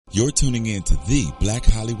You're tuning in to the Black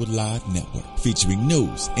Hollywood Live Network, featuring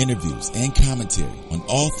news, interviews, and commentary on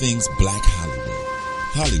all things Black Hollywood.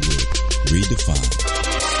 Hollywood redefined.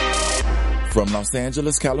 From Los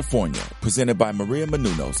Angeles, California, presented by Maria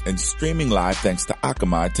Menounos and streaming live thanks to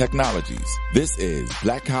Akamai Technologies. This is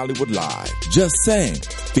Black Hollywood Live. Just saying,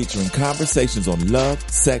 featuring conversations on love,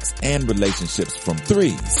 sex, and relationships from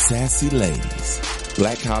three sassy ladies.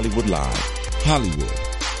 Black Hollywood Live. Hollywood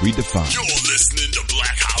redefined. You're listening to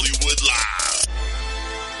Black Hollywood Live.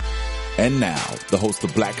 And now, the host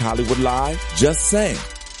of Black Hollywood Live, Just Saying.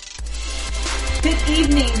 Good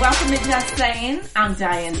evening. Welcome to Just Saying. I'm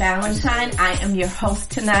Diane Valentine. I am your host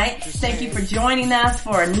tonight. Thank you for joining us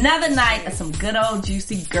for another night of some good old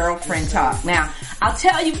juicy girlfriend talk. Now, I'll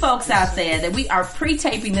tell you folks out there that we are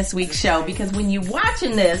pre-taping this week's show because when you're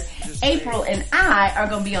watching this, April and I are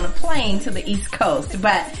going to be on a plane to the East Coast,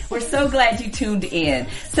 but we're so glad you tuned in.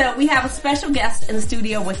 So we have a special guest in the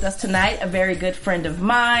studio with us tonight, a very good friend of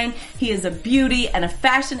mine. He is a beauty and a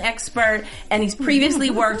fashion expert, and he's previously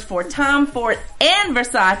worked for Tom Ford and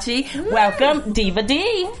Versace. Welcome, Diva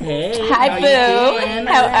D. Hey. Hi, Boo.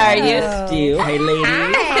 How are you? Stu. Hey, ladies.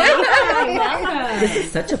 Hi. This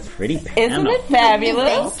is such a pretty panel. Isn't it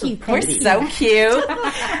fabulous? Thank you. We're so cute.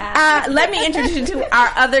 Let me introduce you to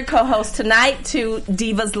our other co-host tonight. To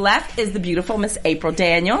Diva's left is the beautiful Miss April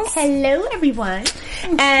Daniels. Hello, everyone.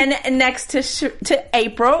 And next to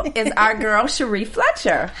April is our girl, Cherie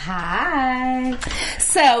Fletcher. Hi.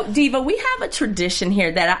 So, Diva, we have a tradition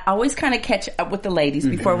here that I always kind of catch up with the ladies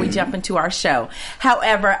before we jump into our show.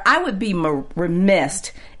 However, I would be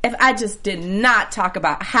remiss if I just did not talk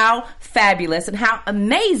about how fabulous and how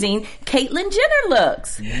amazing Caitlyn Jenner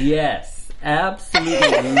looks. Yes. Absolutely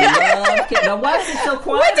love Kate. Now, why is it so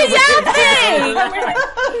quiet? What do y'all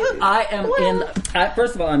think? I am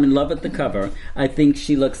first of all, I'm in love with the cover. I think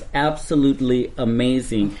she looks absolutely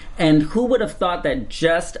amazing. And who would have thought that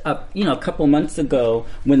just a couple months ago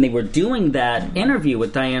when they were doing that interview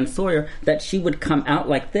with Diane Sawyer that she would come out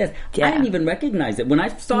like this? Yeah. I didn't even recognize it. When I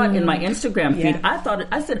saw it in my Instagram feed,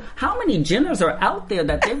 I said, how many Jenners are out there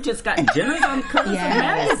that they've just got Jenners on covers of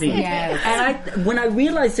magazines? Yes. And when I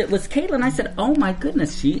realized it was Caitlyn, I said, oh my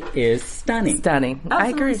goodness, she is stunning. Stunning. Absolutely I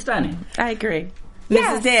agree. Stunning. I agree.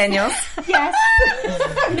 Yes. Mrs. Daniels. Yes.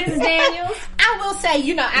 Mrs. Daniels. I will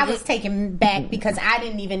say, I was taken back because I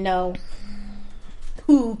didn't even know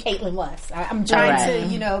who Caitlyn was. I'm trying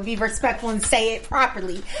to, be respectful and say it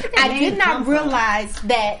properly. I did not realize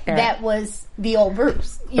that was the old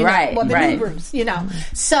Bruce. New Bruce,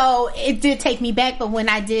 So it did take me back, but when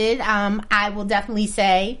I did, I will definitely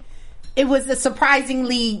say it was a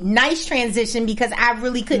surprisingly nice transition because I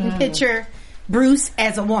really couldn't picture Bruce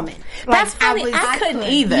as a woman. That's funny. I couldn't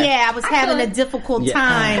either. Yeah, I was having a difficult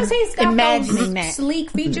time because he's got imagining those that.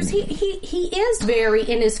 sleek features. He is very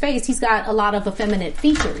in his face. He's got a lot of effeminate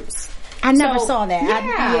features. I never saw that.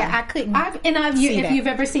 Yeah. I couldn't. If you've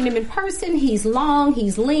ever seen him in person, he's long,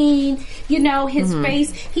 he's lean. His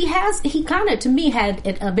face. He kind of, to me,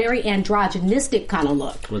 had a very androgynistic kind of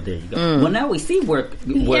look. Well, there you go. Well, now we see where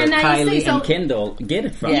Kylie and Kendall get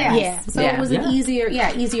it from. So it was an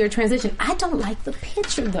easier transition. I don't like the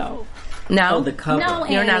picture though. No. Oh, the cover. No,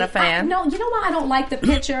 you're not a fan? No, you know why I don't like the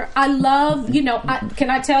picture? I love, can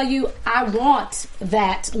I tell you, I want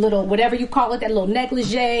that little, whatever you call it, that little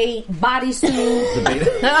negligee,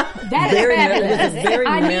 bodysuit. That is fabulous. It was a very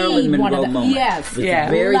Marilyn Monroe moment. Yes. It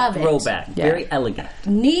was very love throwback, very elegant.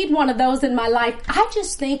 Need one of those in my life. I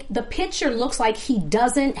just think the picture looks like he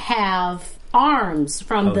doesn't have arms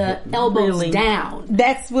from the elbows down.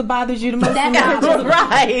 That's what bothers you the most. That bothers me.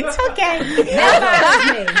 Right. Okay. That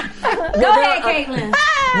bothers me. Go ahead, Caitlyn.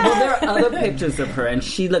 Well, there are other pictures of her, and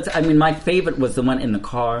she looks. My favorite was the one in the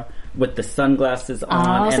car with the sunglasses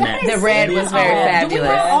on, and the red was very fabulous. Do we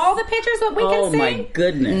have all the pictures that we can see? Oh my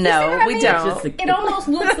goodness! No, we don't. It almost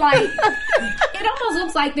looks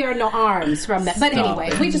like there are no arms from that. But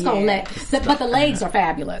anyway, we just gonna but the legs are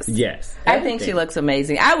fabulous. Yes, I think she looks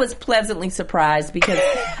amazing. I was pleasantly surprised because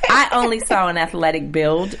I only saw an athletic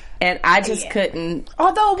build. And I just couldn't.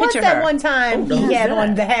 Although once picture that her. one time he had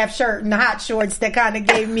on the half shirt and the hot shorts that kind of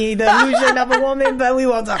gave me the illusion of a woman, but we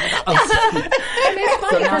won't talk about that.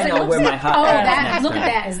 So now I know where my hot. Look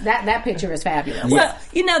at that! That picture is fabulous. Well,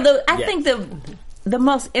 I think the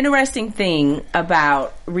most interesting thing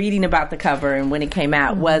about reading about the cover and when it came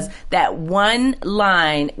out was that one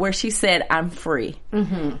line where she said, "I'm free."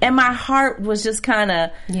 Mm-hmm. And my heart was just kind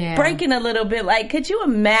of breaking a little bit. Like, could you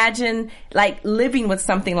imagine living with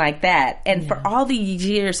something like that? And for all these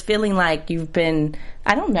years feeling like you've been,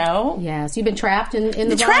 I don't know. Yes, you've been trapped in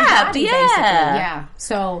the trapped, body, basically. Yeah.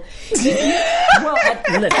 So, well,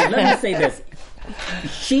 listen, let me say this.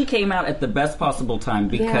 she came out at the best possible time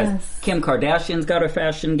because Kim Kardashian's got her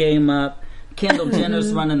fashion game up. Kendall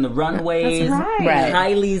Jenner's running the runways. That's right.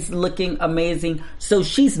 Kylie's looking amazing. So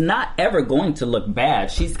she's not ever going to look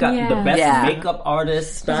bad. She's got the best makeup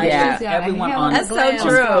artists, stylists, everyone on. That's so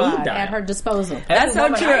true. At her disposal. That's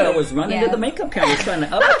so true. I was running to the makeup counter trying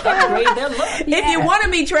to upgrade their look. If you want to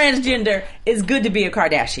be transgender, it's good to be a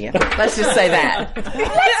Kardashian. Let's just say that. Let's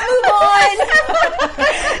move on.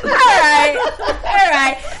 All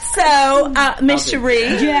right. So, Miss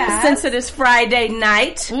Cherie, since it is Friday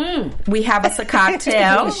night, we have us a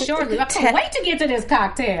cocktail. Surely. I can't wait to get to this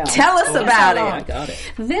cocktail. Tell us about it. I got it.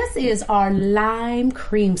 This is our lime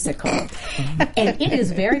creamsicle. And it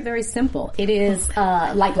is very, very simple. It is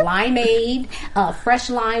like limeade, fresh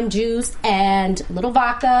lime juice, and a little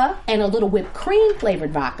vodka, and a little whipped cream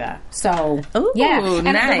flavored vodka. So, and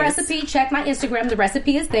nice. the recipe, check my Instagram. The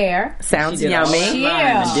recipe is there. Sounds yummy.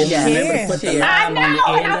 And didn't remember to put the lime on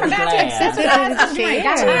the end of the glass. That's drink.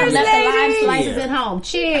 That's why I left the lime slices Cheers. at home.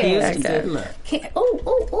 Cheers. Here's to good luck.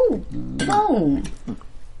 Ooh. Boom.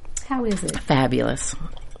 How is it? Fabulous.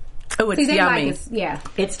 Oh, it's See, they yummy. like it.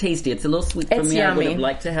 It's tasty. It's a little sweet for It's me. I would yummy. have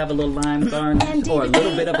liked to have a little lime garnish or a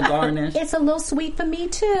little bit of a garnish. It's a little sweet for me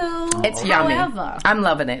too. It's yummy. However, I'm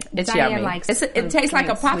loving it. It's Diane yummy. likes It tastes like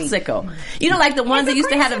a sweet. popsicle. You know, like the ones that used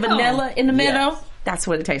to have the vanilla in the middle? Yes. That's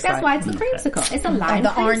what it tastes that's why like. it's a creamsicle. It's a lime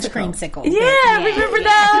The orange creamsicle. creamsicle. Yeah, remember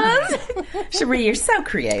those? Cherie, you're so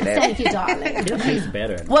creative. Thank you, darling. It tastes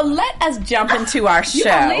better. Well, let us jump into our You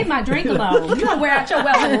don't leave show. my drink alone. You don't wear out your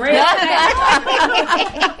well of red.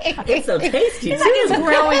 It's so tasty, too. It's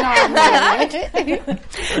growing on me.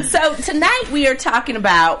 So tonight we are talking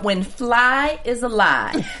about when fly is a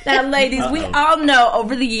lie. Now, ladies, we all know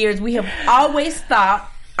over the years we have always thought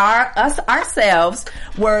ourselves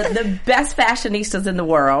were the best fashionistas in the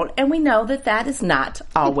world, and we know that is not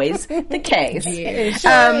always the case.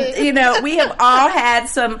 You know, we have all had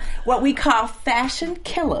some what we call fashion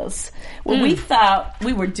killers, where we thought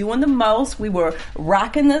we were doing the most, we were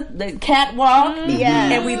rocking the catwalk,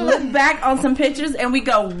 and we look back on some pictures and we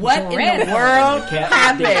go, "What in the world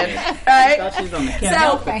happened?" Right?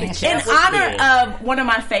 So, in honor of one of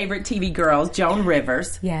my favorite TV girls, Joan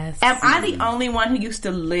Rivers, Yes. am I the only one who used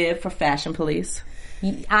to live for Fashion Police?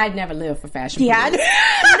 I'd never lived for fashion. Yeah. police.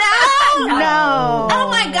 No. Oh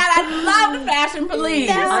my God, I love the Fashion Police.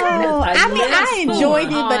 I enjoyed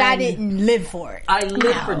it, but I didn't live for it. I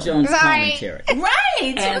live for Joan's commentary. Right,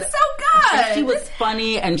 she was so good. She was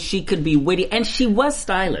funny and she could be witty and she was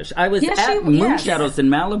stylish. I was at Moonshadows in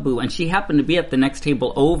Malibu and she happened to be at the next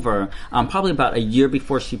table over probably about a year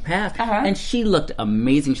before she passed and she looked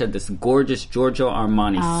amazing. She had this gorgeous Giorgio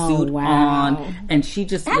Armani suit on and she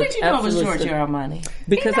just How looked did you know it was absolutely Giorgio Armani?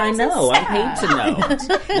 Because I know. I'm paid to know.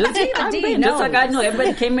 I'm paid, just like I know.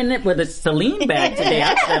 Everybody came in it with a Celine bag today.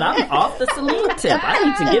 I said, I'm off the Celine tip. I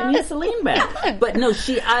need to get me a Celine bag. But no,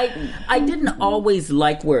 I didn't always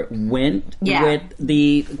like where it went with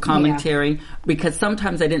the commentary because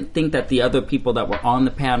sometimes I didn't think that the other people that were on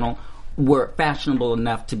the panel were fashionable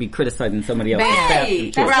enough to be criticizing somebody else's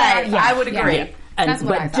fashion. Right, I would agree. Yeah.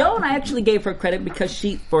 But Joan, I actually gave her credit because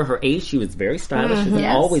for her age, she was very stylish and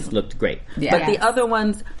always looked great. Yes. But the other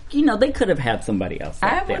ones, they could have had somebody else.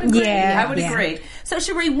 I would agree. I would agree. So,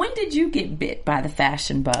 Cherie, when did you get bit by the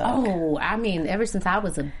fashion bug? Oh, I mean, ever since I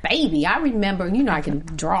was a baby. I remember, I can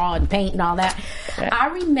draw and paint and all that. I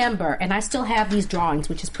remember, and I still have these drawings,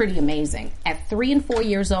 which is pretty amazing. At 3 and 4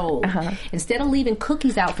 years old, instead of leaving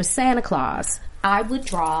cookies out for Santa Claus, I would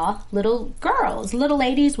draw little girls, little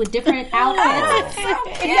ladies with different outfits.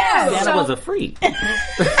 Santa was a freak.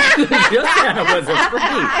 Your Santa was a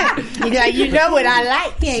freak. You know what I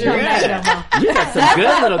like. You got some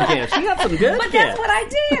good little gifts. You got some good But gifts. that's what I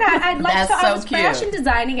did. I was cute. fashion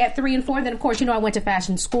designing at 3 and 4. Then, of course, I went to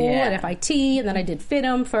fashion school at FIT, and then I did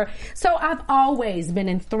FITM So I've always been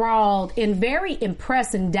enthralled and very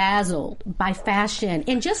impressed and dazzled by fashion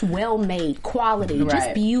and just well-made quality,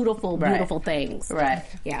 just beautiful, beautiful things. Right.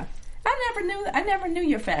 Yeah. I never knew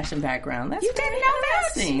your fashion background. That's You didn't know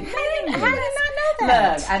that? interesting. How did I not know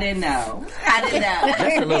that? Look, I didn't know.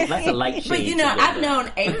 That's a light shade. But I've known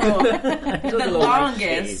April the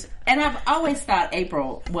longest, and I've always thought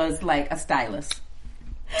April was like a stylist.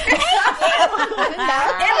 In my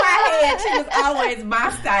head, she was always my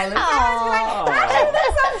stylist. I was like, I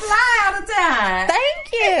was so fly all the time. Thank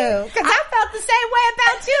you. Because I felt the same way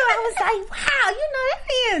about you. I was like, wow, that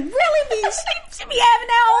man really should be having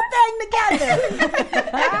that whole thing together.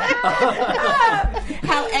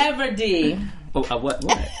 However, Dee, What?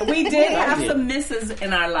 We did have some misses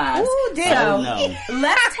in our lives. Ooh, did. So no.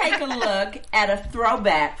 let's take a look at a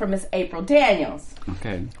throwback from Miss April Daniels.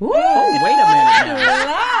 Okay. Ooh. Oh, wait a minute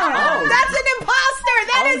now. That's an imposter.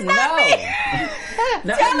 That is not me.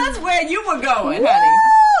 No. Tell us where you were going, Woo! honey.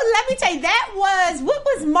 Let me tell you, what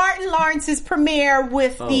was Martin Lawrence's premiere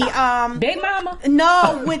with the Big Mama?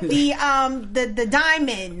 No, with the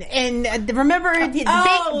diamond and remember big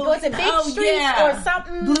was it Big Street or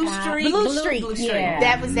something? Blue Street. Blue Street. Yeah.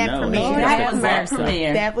 That was that No, premiere. That was that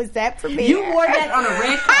premiere. That was that premiere. You wore that on a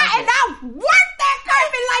red carpet. And I worked that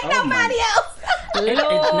carpet like Oh, nobody else.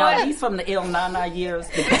 No, these from the Il Nana years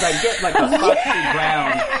because I get like a Foxy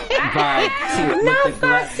Brown vibe to it. Not with the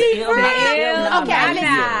Foxy Il Nana Brown. Okay,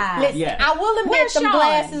 years. listen, Yeah. I will admit Where's them Sean?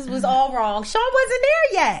 glasses was all wrong. Sean wasn't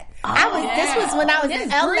there yet. This was when I was This in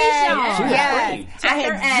is LA. pre-Sean. She was Yeah, pretty. I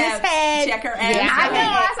had just had. Check her abs. Yeah, I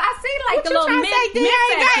know. I see like What the you little trying to say? mid I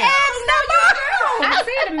ain't got section. abs no more. I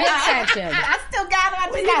see the midsection. I still got it. I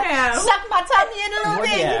just you got know. to suck my tummy in a little Well,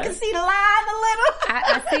 bit. yeah. You can see the line a little.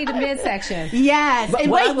 I see the midsection. Yes, But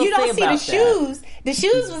and what I wait, will you don't say see the about shoes. The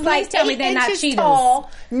shoes was like tell me 8 they're not inches Cheetos.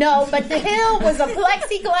 tall. No, but the hill was a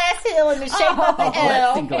plexiglass hill in the shape of an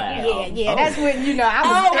L. Plexiglass. Yeah, Oh. that's when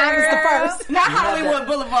I was the first. Not Hollywood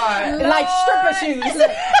Boulevard. Like stripper shoes.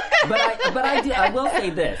 But I will say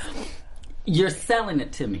this. You're selling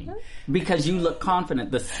it to me because you look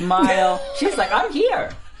confident. The smile. She's like, I'm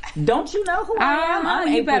here. Don't you know who I am? I'm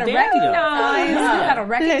you April better Daniels. recognize. You better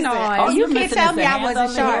recognize. Oh, You you're can't missing tell is me the I hands wasn't on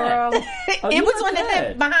the sharp. head. Oh, It you was look on the hip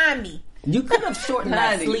good. behind me. You could have shortened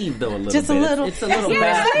that Honey. sleeve though a little Just a bit. little. It's a little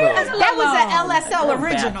Yeah, bathrobe. that was an LSL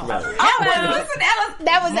original. Bathrobe.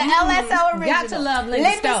 That was an LSL original. Got to love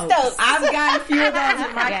Linda Stokes. I've got a few of those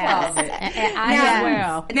in my Yes. closet. And I Now- as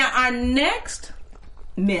well. Now, our next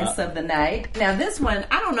miss of the night. Now, this one,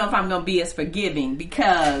 I don't know if I'm going to be as forgiving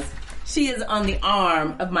because she is on the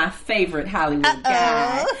arm of my favorite Hollywood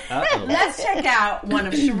guy. Uh-oh. Let's check out one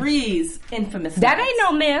of Cherie's infamous That nights. ain't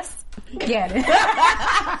no miss. Get it.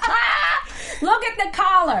 Look at the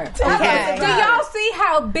collar. Okay. Do y'all see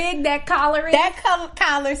how big that collar is? That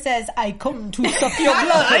collar says, "I come to suck your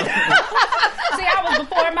blood." See, I was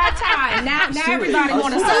before my time. Now everybody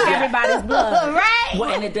want to she suck was- everybody's blood. Right? Well,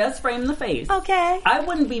 and it does frame the face. Okay. I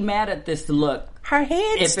wouldn't be mad at this look Her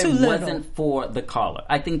head's if too it little. wasn't for the collar.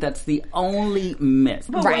 I think that's the only miss.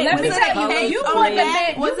 Right. Let me Was it tell a you, cape you on wouldn't the have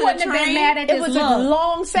back? been, Was you it a wouldn't have been train? mad at It this was a look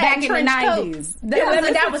long satin back in the trench coat.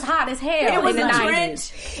 90s. That was hot as hell It was in the a 90s.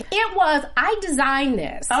 trench. It was. I designed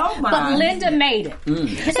this. Oh, my. But Linda made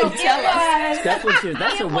it. So tell us. That's what she.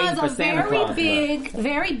 That's it her waiting was for a Santa very Claus. big,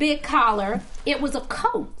 very big collar. It was a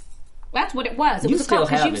coat. That's what it was. It You was a still coat.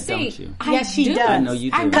 'Cause have you it, see, don't you? I Yes, she do. does. I know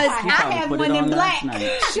you do. Because You I probably have put one it in on black. last night.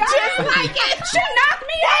 Just like it. She knocked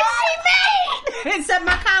me Yes, off. she made. Except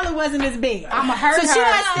my collar wasn't as big. I'ma hurt So she her.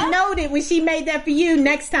 must have noted when she made that for you.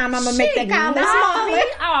 Next time I'm gonna make that collar knocked smaller. me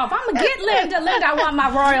off. I'm gonna get Linda. Linda, I want my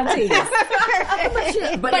royalties.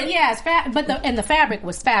 But yes, the fabric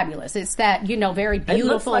was fabulous. It's that very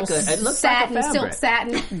beautiful it looks like a satin, fabric. silk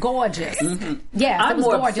satin, gorgeous. Yes, I'm it was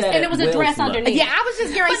more gorgeous, upset and at it was a Will's dress look. underneath. Yeah, I was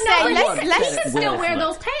just going to But no, say, let's- he let's- can still Will's wear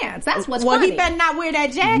look. those pants. That's what's Well, funny. he better not wear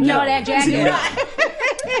that jacket. No, that jacket. No.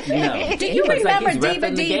 Do you Looks like remember he's repping Diva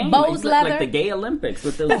the D, game. Bose He looked leather? like the gay Olympics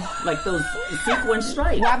with those those sequin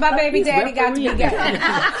stripes. Why my baby He's daddy got to be gay?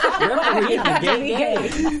 refereeing the gay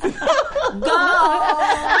game.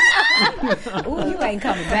 Ooh, you ain't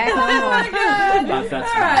coming back no more.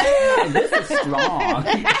 That's right. This is strong.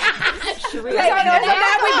 Cherie, Now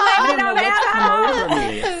we blame it on that. come over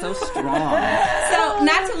me. It's so strong. So,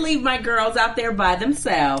 not to leave my girls out there by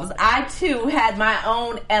themselves, I too had my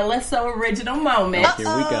own LSO original moment.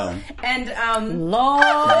 Here we go. And Lord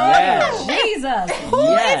Yes. Jesus. Who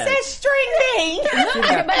Yes. is that string thing?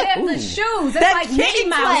 But that's the shoes. It's That's like Mickey kitten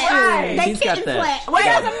Mouse flat. shoes. They She's got kitten the flat. Wait,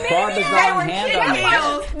 got there's a Barbizon they were hand kitten on it.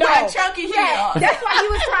 heels. No, chunky heels. That's why you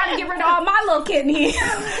was trying to get rid of all my little kitten heels.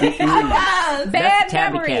 Bad That's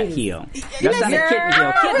tabby cat memories. heel. That's not a kitten heel.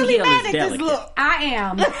 I'm Kitten really heel mad is at this delicate. look. I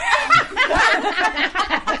am.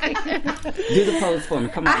 Do the pose for me.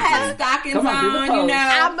 Come on. I had Cherie. stockings Come on, do the on, pose. you know.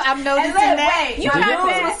 I'm And noticing look, that. wait, You my got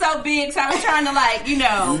boobs this. were so big, so I was trying to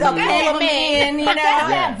pull Okay. them in, you know.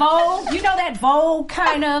 That Vogue, you know that Vogue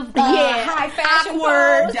kind of high fashion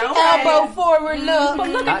Awkward, pose? Don't elbow forward But look.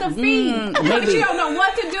 look at the feet. But maybe. you don't know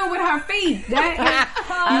what to do with her feet.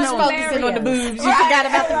 You was focusing on the boobs. You forgot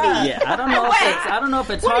about the feet. Yeah, I don't know if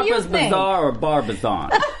it's What do you Harper's think? Bazaar or Barbizon,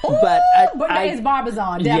 but it's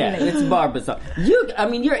Barbizon, definitely. Yeah, it's Barbizon.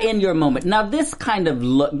 You're in your moment now. This kind of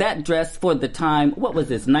look, that dress for the time. What was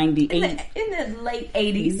this? 98. In the late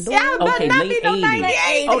 80s. Yeah, but Okay, not late be no 80s.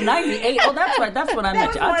 98. Oh, 98. Oh, that's right. That's what I meant.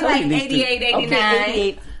 was I'll more tell like you these 88, things. 89. Okay,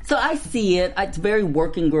 88. So I see it. It's very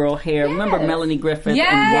working girl hair. Remember Melanie Griffith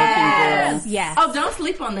Yes. and Working Girl? Yes. Oh, don't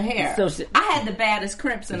sleep on the hair. So I had the baddest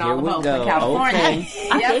crimps in all Here of we Oakland, go. California. Okay.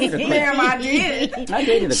 I dated a crimp. Damn, I did. I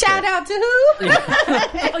dated a Shout crimp. out to who?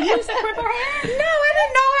 Oh, you used to crip her hair? No, I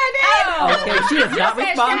didn't know her that. Okay, she is not Said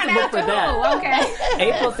responsible shout out for to that. who?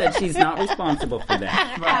 Okay. April said she's not responsible for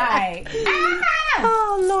that. Right.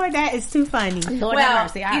 Oh Lord, that is too funny. Lord Well, have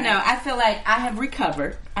mercy. All you know, right. I feel like I have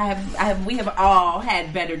recovered. We have all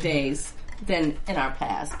had better days than in our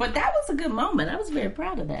past. But that was a good moment. I was very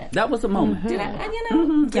proud of that. That was a moment. Did I? You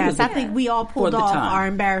know? Yes, I think we all pulled For the off time. our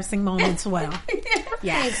embarrassing moments well.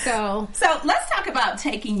 Yeah. So So let's talk about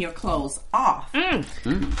taking your clothes off.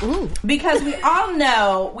 Because we all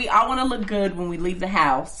know we all want to look good when we leave the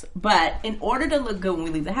house. But in order to look good when we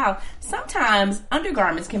leave the house, sometimes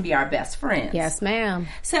undergarments can be our best friends. yes, ma'am.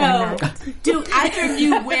 So do either of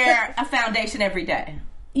you wear a foundation every day?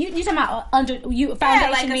 You talking about foundation?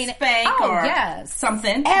 like a meaning, spank oh, or yes.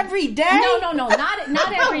 something. Every day? No, not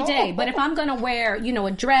every day. But if I'm gonna wear,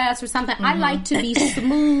 a dress or something, I like to be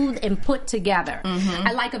smooth and put together.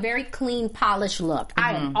 I like a very clean, polished look.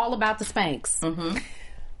 I am all about the Spanx.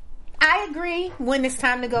 I agree when it's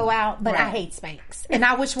time to go out, but I hate Spanx. And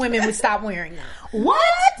I wish women would stop wearing them. What?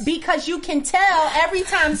 Because you can tell every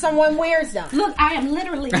time someone wears them. Look, I am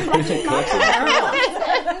literally clutching my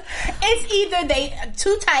pearl. It's either they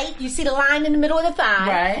too tight, you see the line in the middle of the thigh,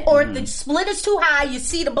 Right. or the split is too high, you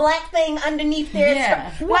see the black thing underneath there.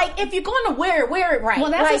 Yeah. Like, if you're going to wear it right. Well,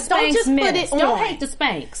 that's like, a don't Spanx just put miss. it on. Don't hate the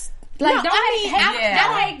Spanx. Like, No, don't I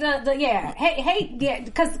hate, mean, hate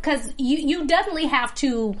because you definitely have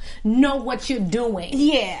to know what you're doing.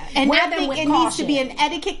 Yeah, and Wear I them think with it needs to be caution. an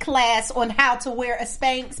etiquette class on how to wear a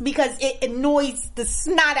Spanx because it annoys the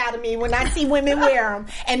snot out of me when I see women wear them.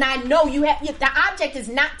 And I know you have, the object is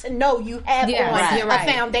not to know you have Yeah, on right, you're right.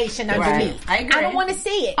 a foundation underneath. I agree. I don't want to see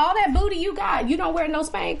it. All that booty you got, you don't wear no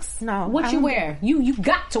Spanx. No, What I you don't. wear? You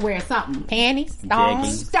got to wear something. Panties, Jeggings.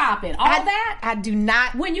 thongs. Stop it. All that. I do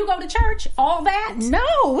not. When you go to church, all that. No,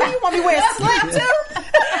 what do you want me to wear a slip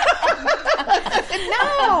too?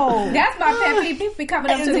 No. That's my pet peeve. People be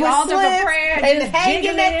coming up to the With altar for slips prayer and just hanging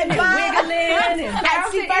jiggling at the and bottom. wiggling and See,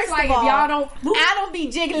 bouncing. first It's like of if all, y'all don't. I don't be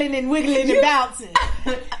jiggling and wiggling and bouncing.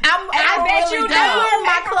 I bet really you don't. I wear don't.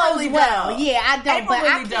 my April clothes really well. don't. Yeah, I don't. April But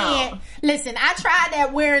I really can't. don't. Listen, I tried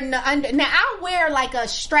that wearing the under. Now I wear like a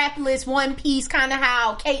strapless one piece, kind of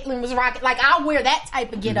how Caitlyn was rocking. Like I'll wear that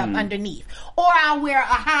type of get up underneath, or I'll wear a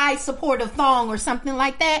high supportive thong or something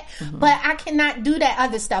like that. But I cannot do that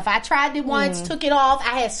other stuff. I tried it once, took it off.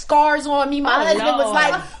 I had scars on me. My husband was Lord.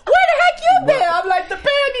 like, "Where the heck you been?" I'm like, "The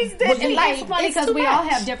panties did." And it's funny It's because too we all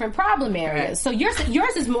much. have different problem areas. So yours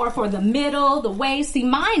is more for the middle, the waist. See,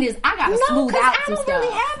 mine is I gotta No, smooth because out I some don't stuff.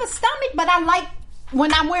 really have a stomach, but I like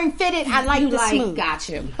when I'm wearing fitted. I like you the like, smooth. got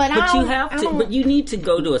you. But But I you don't- have I to. don't- But you need to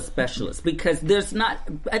go to a specialist because there's not.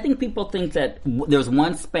 I think people think that there's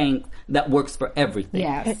one Spanx that works for everything.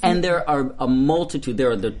 Yes. And there are a multitude.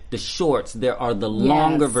 There are the shorts. There are the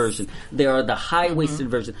longer version. There are the high waisted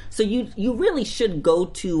version. So you really should go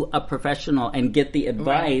to a professional and get the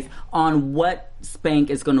advice on what Spank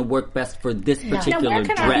is going to work best for this Now, particular where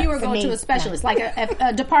can our dress. viewer go me, to a specialist, like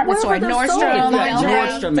a department store, Wherever they're sold. Nordstrom, If you're at LA?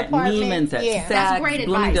 Nordstrom, at department, Neiman's, at yeah. Saks, That's great advice.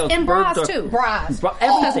 Bloomingdale's, And bras, Bergdorf. too. Bras. Because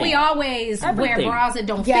Everything. we always wear Everything. bras that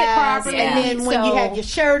don't Yes, fit properly. and then when you So- have your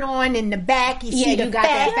shirt on in the back, you see Yeah, the you got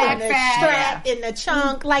that fat back and the fat. strap and the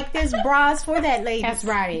chunk. Like there's bras for that, lady. That's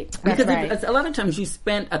right. That's Because right. a lot of times you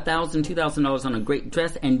spend $1,000, $2,000 on a great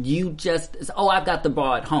dress, and you just I've got the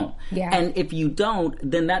bra at home. Yeah. And if you don't,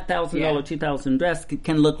 then that $1,000, $2,000 dress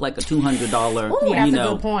can look like a $200. that's a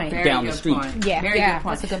good point. Very down good the street. point. Yeah. Very Yeah, good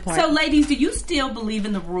point. that's a good point. So, ladies, do you still believe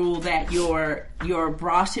in the rule that your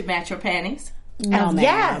bra should match your panties? No, ma'am.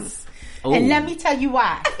 Yes. Oh. And let me tell you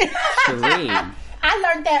why. Cherie. I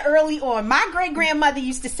learned that early on. My great grandmother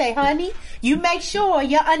used to say, "Honey, you make sure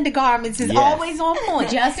your undergarments is Yes. always on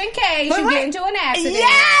point." Just in case But you wait. get into an accident.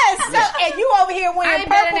 Yes. So, and you over here I wearing ain't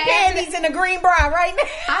been in purple an accident. panties and a green bra right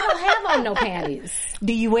now. I don't have on no panties.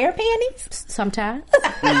 Do you wear panties? Sometimes.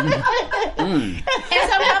 And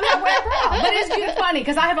sometimes I wear a bra. But it's funny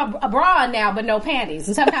because I have a bra on now but no panties.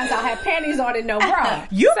 And sometimes I'll have panties on and no bra.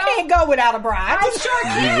 You can't go without a bra. I sure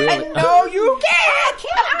can. Really? No, you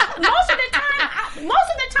can't. Most of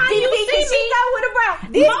the time time you see me, go with a bra.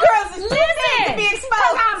 These girls is listen, to be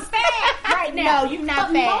exposed. I'm fat right now. No, you're not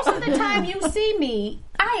but fat. most of the time you see me,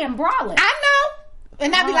 I am braless. I know.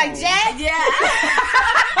 And I'd be like, Jack? Yeah.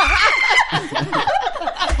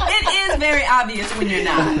 It is very obvious when you're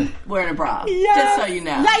not wearing a bra. Yeah. Just so you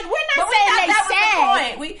know. Like, we're not But saying that they was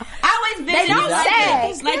the point. I always They don't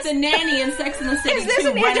say. like the nanny in Sex and the City Is this too,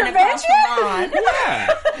 an running across the lawn.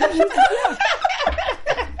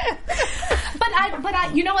 But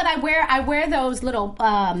I, you know what I wear? I wear those little,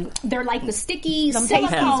 they're like the sticky Them silicone.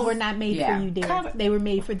 pasties were not made Yeah. for you, dear. They were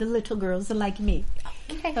made for the little girls like me.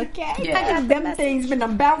 Okay. Yeah. I got them things, but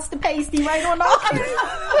I'm bounced the pasty right on off.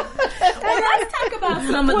 Well, let's talk about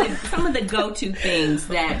some of the go-to things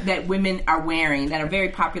that women are wearing that are very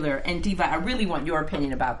popular. And Diva, I really want your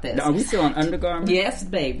opinion about this. Are we still on undergarments? Yes,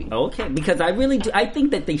 baby. Okay, because I really do. I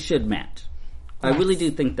think that they should match. I really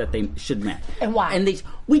do think that they should match. And why?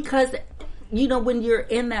 Because you know, when you're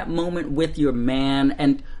in that moment with your man,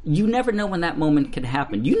 and you never know when that moment can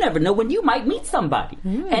happen. You never know when you might meet somebody.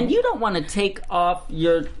 And you don't want to take off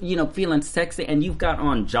your, feeling sexy and you've got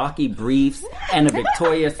on jockey briefs and a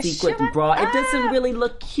Victoria's Secret bra. It doesn't really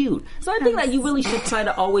look cute. So I think that you really should try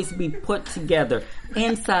to always be put together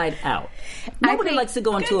inside out. Nobody likes to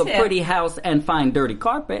go into a pretty house and find dirty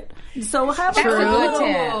carpet. So have a good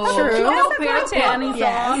tip. True. That's a Pair good of tip. panties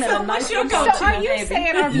on and a nice your little go-to? So are you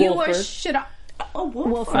saying our viewers Wolford. should...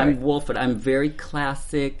 Wolford. I'm Wolford. I'm very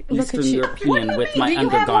classic Eastern you. European with my Do you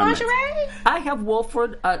have undergarments. lingerie? I have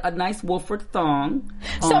Wolford, a nice Wolford thong.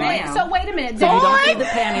 So on. wait a minute. So you don't see the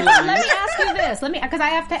panty line. Let me ask you this. Because I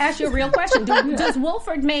have to ask you a real question. Does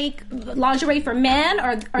Wolford make lingerie for men,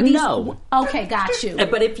 or are these? No. Okay, got you.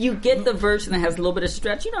 But if you get the version that has a little bit of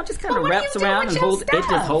stretch, just kind of what do wraps you do around with and your holds. It just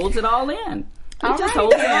stuff? holds it all in. All It just right.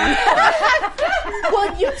 holds it on.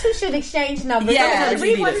 Well, you two should exchange numbers. Yeah,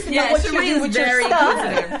 Cherie wants to know what you do with your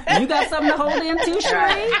stuff. You got something to hold in too,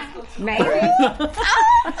 Cherie? Maybe.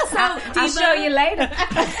 I'll show you later.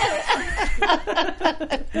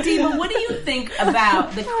 Diva, what do you think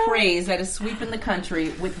about the craze that is sweeping the country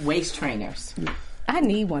with waist trainers? I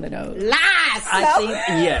need one of those. Lies.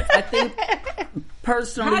 I think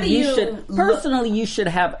personally How do you should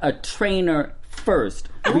have a trainer first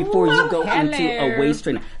before you go into a waist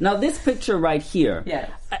trainer. Now this picture right here, Yes.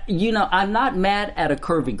 I'm not mad at a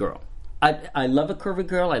curvy girl. I love a curvy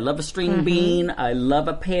girl. I love a string bean. I love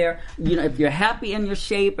a pear. If you're happy in your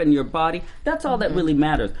shape and your body, that's all that really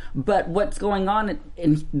matters. But what's going on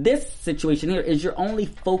in this situation here is you're only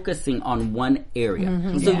focusing on one area.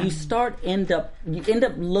 So you end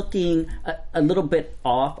up looking a little bit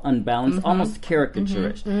off, unbalanced, almost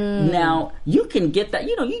caricaturish. Now you can get that.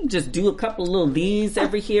 You can just do a couple of little D's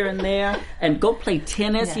every here and there, and go play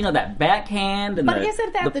tennis. That backhand and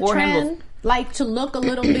Isn't that the forehand trend? Like to look a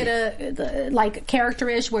little bit of like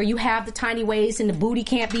characterish, where you have the tiny waist and the booty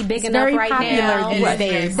can't be big enough very right popular now. these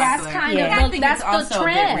days. That's kind I of think that's it's also the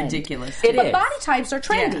trend. a bit ridiculous. It But is. body types are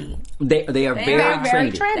trendy. They are very are very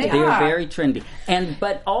trendy. trendy. They They are are. very trendy.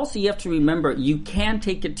 But also you have to remember you can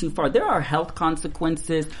take it too far. There are health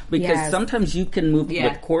consequences because Yes. sometimes you can move Yeah.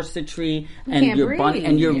 with corsetry and can't your body breathe.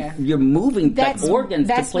 and you're moving That's- the organs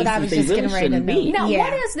to that's what I places was they just really getting ready to shouldn't know. be. Now, Yeah.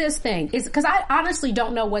 what is this thing? Is because I honestly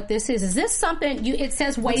don't know what this is. Is this something? It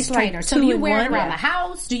says waist like trainer. So 2 do you in wear it one. around the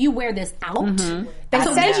house? Do you wear this out? They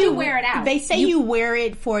So say did you wear it out? They say you wear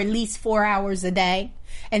it for at least 4 hours a day.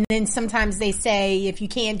 And then sometimes they say if you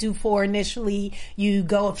can't do 4 initially, you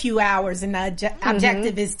go a few hours, and the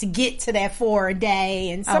objective is to get to that 4 a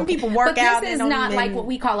day. And some people work but out. this is and not don't like even- what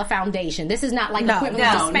we call a foundation. This is not like No, equivalent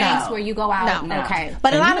no, to Spanx no. where you go out. No. Okay.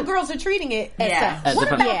 But a lot of girls are treating it as Yeah. such. As What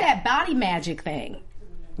if about Yeah. that body magic thing?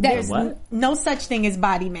 There's What? no such thing as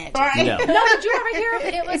body magic. No. No, did you ever hear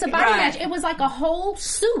it? It was a body Right. magic. It was like a whole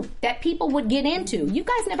suit that people would get into. You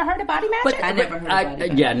guys never heard of body magic? I never heard about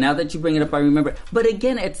it. Yeah, now that you bring it up, I remember. But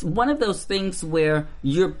again, it's one of those things where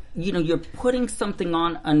you're putting something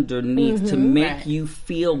on underneath to make Right. you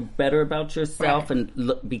feel better about yourself and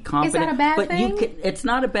be confident. a bad but thing? it's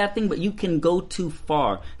not a bad thing, but you can go too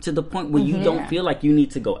far to the point where you don't feel like you need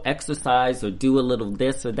to go exercise or do a little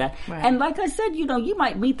this or that. And like I said, you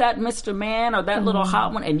might meet that Mr. Man or that little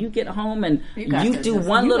hot one, and you get home and you do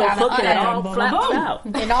one little hook and it all flaps out.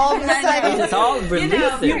 And all of a sudden, It's all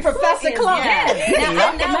releasing. Professor Club.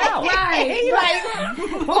 Knock them out. Right.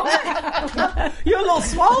 You're a little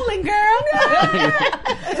swollen, girl.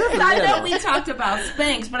 I know we talked about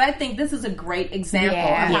Spanx, but I think this is a great example of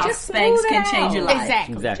how Just Spanx smooth it can change your out. life.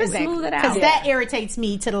 Exactly. Just smooth it out. Because that irritates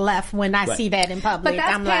me to the left when I see that in public. But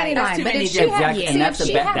that's I'm panty like, line. too But many if she had, Exactly, and that's if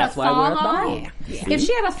the she best- had that's a why we're thong a on, thong. if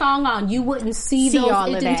she had a thong on, you wouldn't see See those all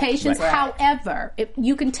of that. indentations. Right. However,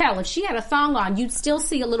 you can tell if she had a thong on, you'd still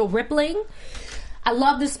see a little rippling. I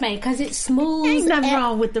love this Spanx because it smooths. ain't nothing and-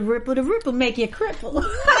 wrong with the ripple. The ripple make you cripple.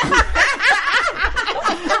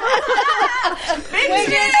 Which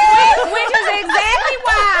is exactly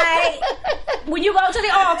why when you go to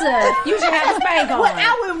the altar, you should have a Spanx on. Well,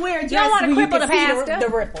 I wouldn't wear a dress wanna where you cripple can the see pastor?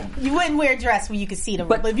 the ripple. You wouldn't wear a dress where you can see the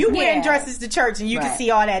But- ripple. If you wearing Yeah. dresses to church and you can Right.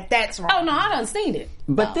 see all that, that's wrong. Oh no, I done seen it.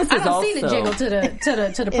 But this I is don't see the also- jiggle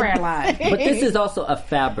to the prayer line. But this is also a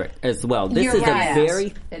fabric as well. This You're is right. a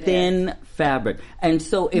very thin fabric, and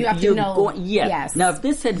so if You have to you're know- going, yes. Now, if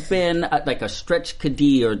this had been like a stretch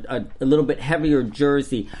caddy or a little bit heavier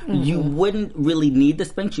jersey, you wouldn't really need the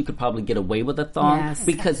Spanx. You could probably get away with a thong Yes.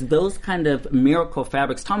 because those kind of miracle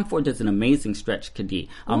fabrics. Tom Ford does an amazing stretch caddy.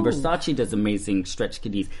 Versace does amazing stretch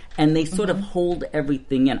caddies, and they sort of hold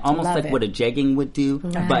everything in, almost Love like it. what a jegging would do,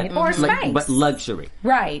 but Or like, Spanx. but luxury.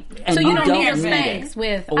 Right. And so you don't need a need Spanx it.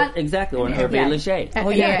 with Or, exactly, or an Hervé Yeah. Leger. Oh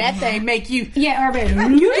yeah, that thing make you. Yeah,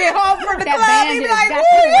 Urban. You get home from the That club, bandage you be like, got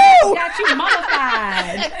woo! got you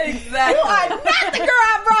mollified. Exactly. You are not the girl I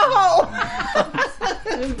brought home.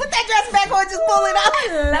 Put that dress back on, just pull it up.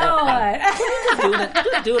 Lord.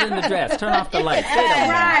 Just do it in the dress. Turn off the lights. They don't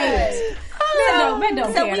matter. Right. Men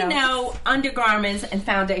don't So care, we though. know undergarments and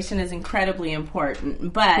foundation is incredibly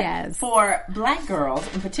important, but Yes. for black girls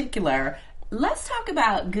in particular, let's talk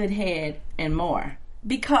about good head and more.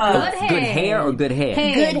 Because Good head. Good hair or good head?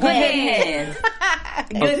 Good good head. head.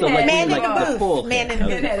 Oh, so like, Man in like the the booth. full Man head. in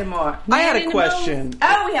the Good head and more. I had in a the question.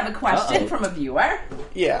 Oh, we have a question Uh-oh. from a viewer.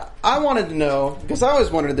 Yeah, I wanted to know, because I always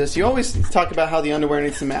wondered this. You always talk about how the underwear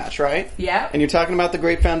needs to match, right? Yeah. And you're talking about the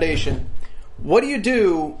great foundation. What do you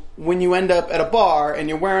do when you end up at a bar and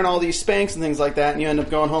you're wearing all these Spanx and things like that and you end up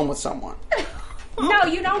going home with someone? No,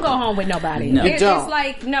 you don't go home with nobody. No. You don't. It's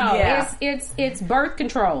like no, Yeah. it's birth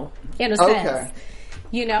control in a Okay. sense.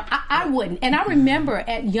 You know, I wouldn't. And I remember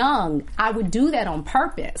at young, I would do that on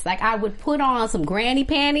purpose. Like I would put on some granny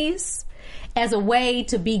panties as a way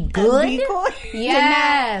to be good. Be cool.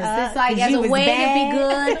 Yes, it's like 'cause as you a was way bad. to be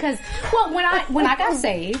good. Because well, when I got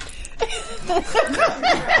saved,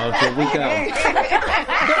 Oh, here we go.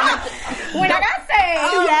 when I got saved,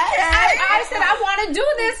 I said I want to do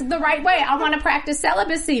this the right way. I want to practice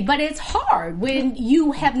celibacy, but it's hard when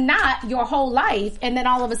you have not your whole life, and then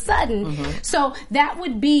all of a sudden. So that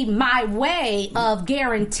would be my way of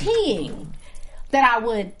guaranteeing that I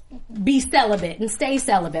would be celibate and stay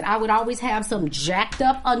celibate. I would always have some jacked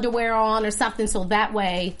up underwear on or something, so that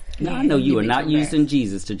way. No, I know you are not using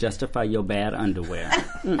Jesus to justify your bad underwear.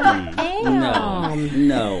 No.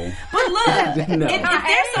 But look, No. if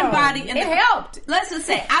there's somebody in It the, helped. let's just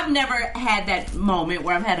say I've never had that moment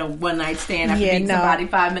where I've had a one night stand after Yeah, meeting no. somebody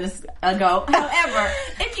 5 minutes ago. However,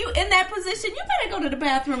 if you in that position, you better go to the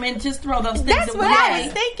bathroom and just throw those things That's away. what I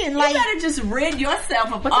was thinking. You Like, better just rid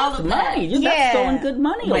yourself of But all that's of that. money. That's Yeah. throwing good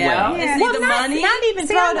money Well, away. it's either money not even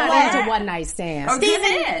See, throw I'm it not away. into one night stands. or good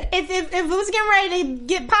Steven, head. if it was getting ready to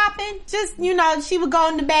get popping, just she would go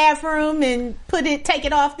in the bathroom and take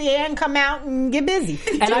it off there and come out and get busy.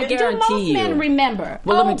 And I Do guarantee most you. men remember?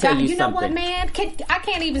 Well, let me Oh, tell God, you you know what, something. man? I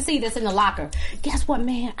can't even see this in the locker. Guess what,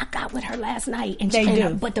 man? I got with her last night, and They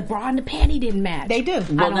do. but the bra and the panty didn't match. They do. I Well,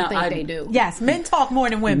 don't now, think I- they do. Yes, men talk more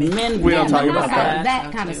than women. Men, We don't talk I'm about not that.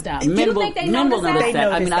 that kind of stuff. Men you will, think they men will notice notice that?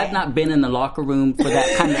 that. I mean, notice I've that. not been in the locker room for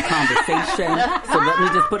that kind of conversation. So let me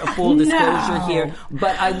just put a full disclosure here.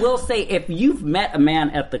 But I will say, if you've met a man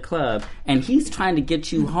at the club and he's trying to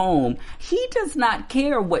get you home, he does not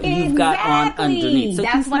care what you've got on Exactly. underneath. So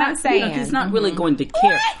That's he's what not, I'm saying. he's not really going to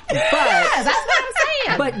care. Yes, that's what I'm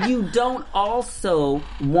saying. But you don't also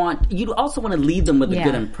want to leave them with a Yeah.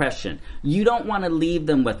 good impression. You don't want to leave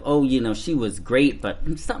them with, she was great, but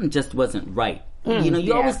something just wasn't right. You want to leave.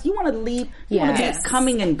 You want to be Yes.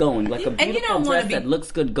 coming and going, like a And you beautiful don't wanna dress be- that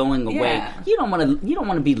looks good going away. Yeah. You don't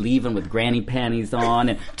want to be leaving with granny panties on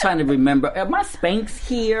and trying to remember, are my Spanx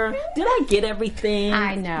here? Did I get everything?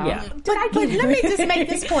 I know. Yeah. But let me just make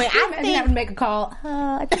this point. I Imagine having to think make a call.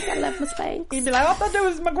 I think I left my Spanx. you'd be like, I thought that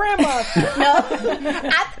was my grandma. No,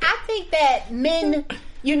 I think that men,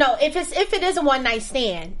 if it is a one night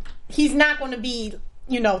stand, he's not going to be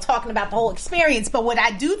talking about the whole experience. But what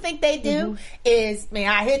I do think they do is, man,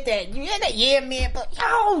 I hit that. You hit that, yeah, man. But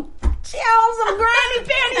She owns some granny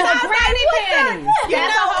panties. I was Granny like, what panties. the- You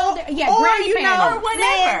That's know, a whole di- yeah, or, granny you know, panties.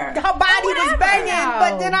 Whatever. Her body was banging,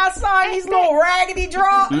 but then I saw these little raggedy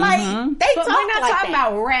draw. Like, they But talk we're not like talking that.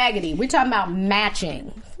 about raggedy. We're talking about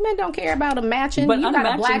matching. Men don't care about a matching. But You got a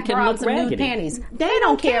unmatching black can bra look and some nude raggedy. panties. They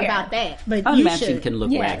don't care about that. But you Unmatching should. can look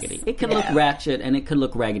Yes. raggedy. It can look ratchet and it can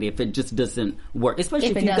look raggedy if it just doesn't work. Especially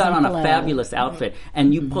If if it you got doesn't on flow. a fabulous outfit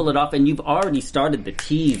and you pull it off and you've already started the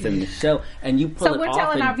tease and the show and you pull So it we're off.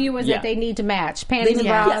 telling and- our viewers yeah. that they need to match. Panties and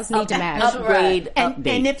Yeah. bras need to match. Upgrade, And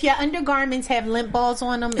update. if your undergarments have limp balls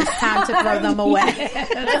on them, it's time to throw them away.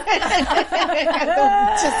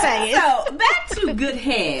 Just saying. So back to good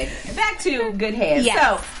head.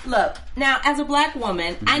 Yes. So look, now as a black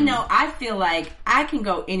woman, I know I feel like I can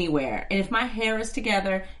go anywhere, and if my hair is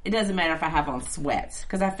together, it doesn't matter if I have on sweats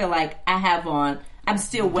because I feel like I'm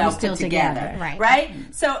still well still put together. together, right.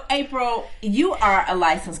 So April, you are a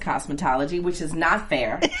licensed cosmetology, which is not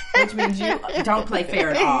fair, which means you don't play fair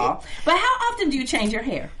at all. But how often do you change your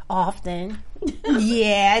hair? Often.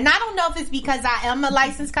 Yeah, and I don't know if it's because I am a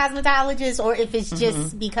licensed cosmetologist or if it's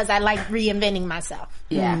just because I like reinventing myself.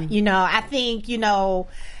 Yeah. You know, I think, you know,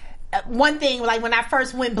 one thing, like when I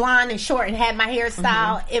first went blonde and short and had my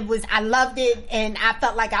hairstyle, I loved it and I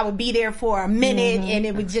felt like I would be there for a minute and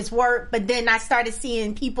it would just work. But then I started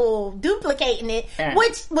seeing people duplicating it,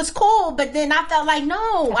 which was cool. But then I felt like,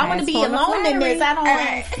 no, I want to be alone in this. I don't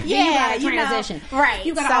want You gotta transition. Right.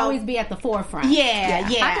 You gotta always be at the forefront. Yeah. I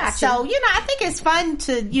got you. So, you know, I think it's fun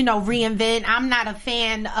to, you know, reinvent. I'm not a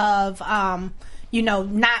fan of, you know,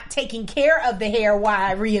 not taking care of the hair while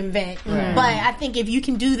I reinvent. But I think if you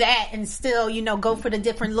can do that and still, you know, go for the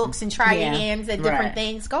different looks and try your hands at different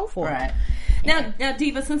things, go for it. Now,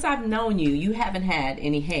 Diva, since I've known you, you haven't had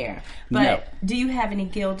any hair. But No. do you have any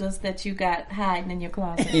gildas that you got hiding in your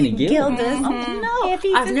closet? Any gildas? Gildas. No,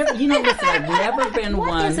 I've never. You know, listen, I've never been What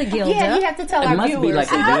one. is a gilda? Yeah, you have to tell It our must viewers. be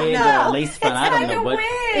like a wig or a lace front. I don't like know a what.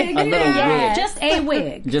 wig, A little wig. Just a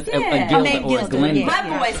wig. Just a Yeah. gilda name or a gilda, glen. yeah.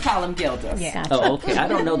 My boys call them gildas. Oh, okay. I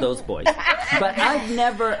don't know those boys, but I've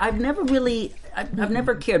never really, I've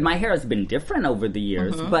never cared. My hair has been different over the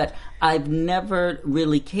years, but I've never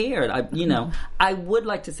really cared. I would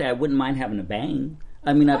like to say I wouldn't mind having a bang.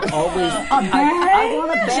 I mean, I've always I want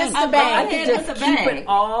a bang. Just a bang. I could Just just a keep bang. it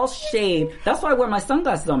all shaved. That's why I wear my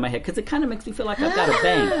sunglasses on my head because it kind of makes me feel like I've got a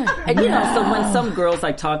bang. And so when some girls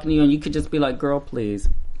like talking to you and you could just be like, "Girl, please."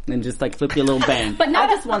 And just like flip your little bang. But not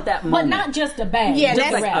I just want that But moment. not just a bang. Yeah, just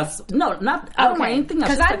that's a like rest. I don't want anything else.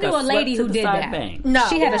 Because Just I like knew a swept lady to who the did side that. Bang. No.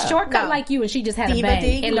 She had a Yeah. shortcut No. like you, and she just had Diva a bang.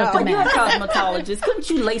 D? It No. looked Well, you're a amazing. cosmetologist. Couldn't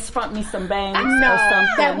you lace front me some bangs or No, something?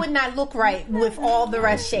 that would not look right with all the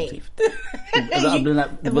rest shaved. with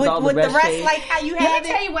all the with rest the rest shaved. like how you Let have me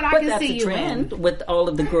tell you it. what I But can that's see a you trend in. with all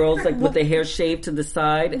of the girls, like with their hair shaved to the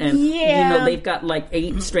side, and Yeah. they've got like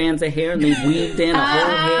 8 strands of hair, and they weaved in a whole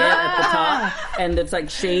hair at the top, and it's like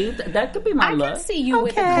shaved. That could be my I look. can see you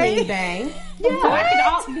with a clean bang. But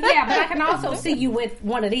I can also see you with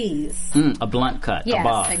one of these. A blunt cut, Yes. a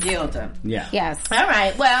bob. A gilda. Yeah. Yes. All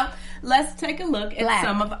right. Well, let's take a look at Black.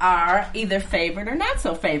 some of our either favorite or not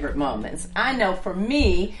so favorite moments. I know for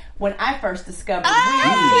me, when I first discovered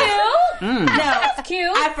weaves, That's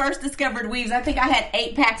cute. I first discovered weaves. I think I had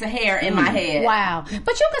 8 packs of hair in my head. Wow.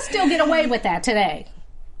 But you can still get away with that today.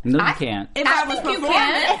 No, you can't. If I was think you performing,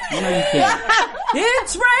 can. No, you can't.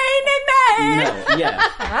 it's raining men. No, yeah.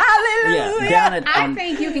 Hallelujah. Yeah, down at, I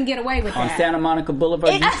think you can get away with on that. Santa Monica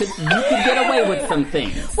Boulevard, you could get away with some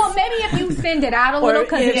things. Well, maybe if you thinned it out a little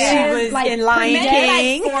because if she was in Lion Maybe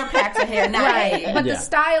King. like 4 packs of hair, not right. 8. But Yeah. the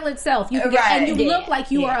style itself, you can get, and you look like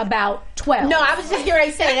you are about 12. No, I was just going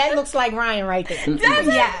to say that looks like Ryan right there.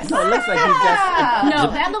 Yes. No, it looks like you just.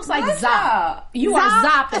 No, that looks like Zop. You are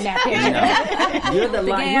Zop in that picture. You're the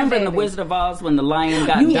lion. Remember in the Wizard of Oz when the lion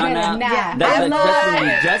got You done had a out? nap. That's I that's when you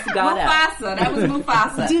love just got out. Mufasa. That was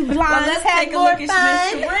Mufasa. Do blondes well, let's have take a more look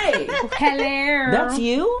at Miss Cherie. Hello. That's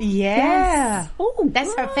you? Yeah. Ooh,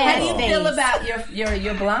 That's her How fan do you feel about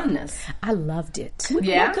your blondness? I loved it.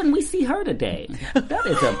 Yeah. Why couldn't we see her today? That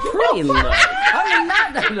is a pretty look. I mean,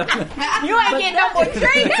 not You ain't getting no more treats.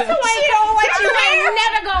 You ain't doing what you Ain't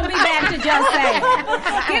never gonna be back to just say.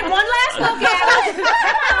 Get one last look at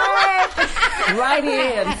it. right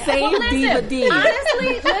in. Save Well, Diva D. Honestly,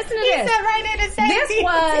 listen to this. said right in the same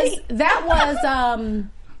That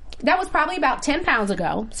That was probably about 10 pounds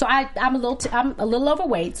ago. So I'm a little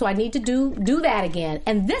overweight, so I need to do that again.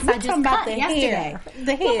 And this I just talking about cut the yesterday. hair.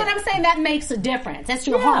 The Well, hair. but I'm saying that makes a difference. That's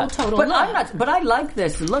your whole total but look. I'm not. But I like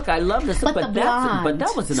this look. I love this look. But the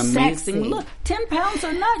that was an amazing sexy. look. 10 pounds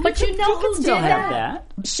or not. But you know can who still did have that?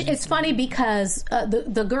 It's funny because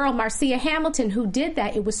the girl Marcia Hamilton who did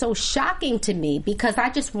that, it was so shocking to me because I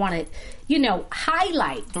just wanted,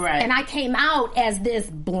 highlight. Right. And I came out as this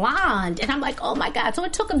blonde, and I'm like, oh my god! So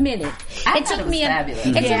it took a minute. I thought it was fabulous.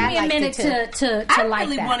 It took Yeah, me I a liked minute it to I like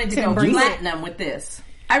really that. wanted to go embrace it. platinum with this.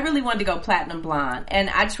 I really wanted to go platinum blonde, and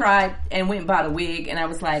I tried and went and bought a wig, and I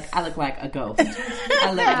was like, I look like a ghost.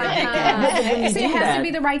 I look ridiculous. See, it has to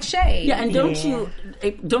be the right shade. Yeah, and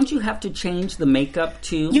don't you have to change the makeup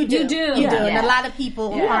too? You do. You do. You do. Yeah. And a lot of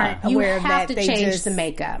people aren't You aware of have that. to They change just, the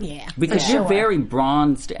makeup. Yeah. Because For you're sure. very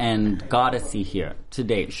bronzed and goddessy here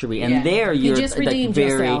today, Cherie. And Yeah. there You you're just like redeemed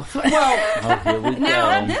very. yourself. Oh, here we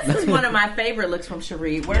Now, go. this is one of my favorite looks from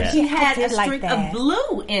Cherie, where she had a did like streak that. of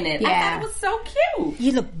blue in it. I Yeah. thought it was so cute.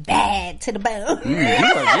 You look bad to the bone. You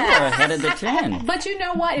are ahead of the trend. But you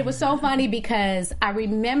know what? It was so funny because I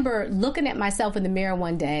remember looking at myself in the mirror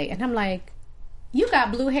one day, and I'm like, "You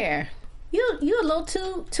got blue hair. You a little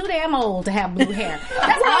too damn old to have blue hair."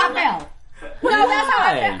 That's how I felt. Well, that's how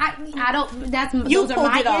I felt. I don't. Those are pulled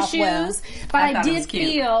my it off issues. well. But I thought it was did cute.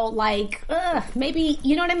 feel like, maybe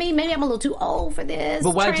you know what I mean. Maybe I'm a little too old for this.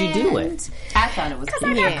 But why'd you do it? I thought it was Because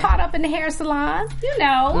I cute. got caught up in the hair salon.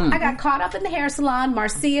 I got caught up in the hair salon.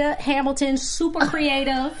 Marcia Hamilton, super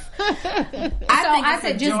creative. I think I it's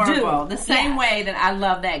said, just do adorable. it. The same Yeah. way that I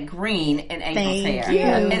love that green in Angel's Thank hair.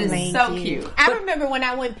 you. It is Thank so you. cute. I remember when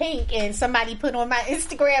I went pink and somebody put on my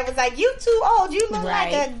Instagram was like, "You too old. You look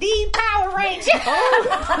Right. like a D Power Ranger."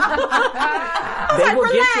 They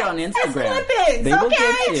will get you on Instagram. It's They will okay,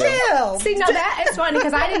 get you. chill. See, no, that is funny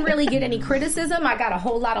because I didn't really get any criticism. I got a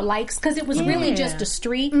whole lot of likes because it was really just a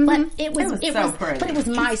streak, but it was so pretty. but it was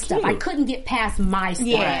my stuff. I couldn't get past my stuff,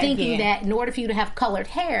 Yeah, thinking yeah. that in order for you to have colored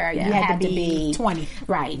hair, you You had to be 20.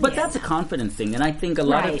 right. But that's a confidence thing, and I think a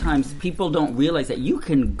lot Right. of times people don't realize that you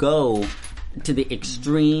can go to the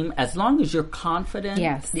extreme as long as you're confident.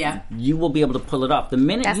 Yes. Yeah. You will be able to pull it off. The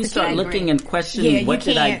minute That's you the start key. looking and questioning, Yeah, you what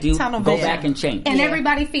did I can't do? tunnel Go vision. back and change. and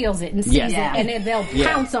everybody feels it and sees Yes. it, and then they'll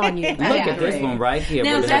Yeah. pounce on you. Look at this one right here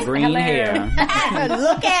Now, with her that's green hilarious. hair.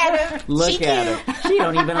 Look at her. Look She at cute. her. She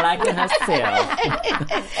don't even like it herself.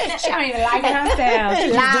 She don't even like it herself.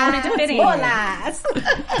 She's just doing it to fit in. Or lies.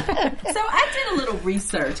 So I did a little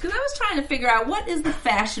research because I was trying to figure out what is the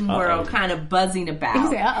fashion world kind of buzzing about You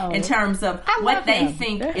say, uh-oh. in terms of I what love they him.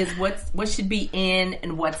 think is what should be in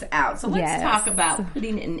and what's out. So let's Yes. talk about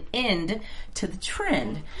putting an end to the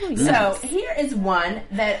trend. So here is one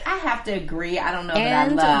that I have to agree. I don't know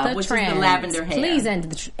End that I love, the which trend. is the lavender hair. Please end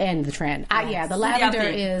the trend. Yeah, the What do y'all lavender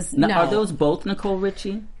think? is Now, no. are those both Nicole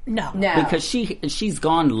Richie? No. No, Because she's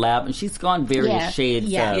gone she's gone various Yeah. shades.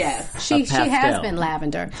 Yes. Of, Yes. she of has pastel. been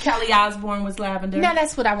lavender. Kelly Osbourne was lavender. Now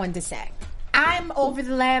that's what I wanted to say. I'm over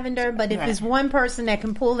the lavender, but if Right. there's one person that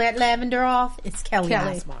can pull that lavender off, it's Kelly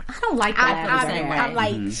Osbourne. I don't like the lavender hair. I'm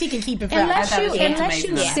like, she can keep it fresh. Unless thought it you was unless you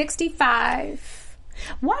amazing. 65.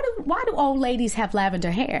 Why do old ladies have lavender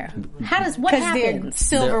hair? How does what Because their happens?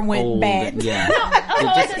 silver They're went old, bad. Yeah. Oh,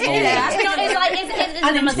 They're it's, just it's, old. it's like it's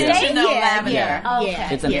a mistake. Unintentional Yeah, lavender. yeah, Okay.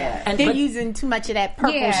 yeah. It's yeah. and- They're but- using too much of that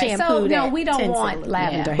purple Yeah, shampoo. so no, that we don't tints want it.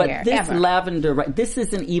 lavender But hair. this ever. lavender, right? This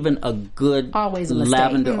isn't even a good Always a mistake.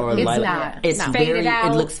 lavender or It's lilac. not. It's No. very. Faded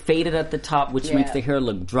out. It looks faded at the top, which makes the hair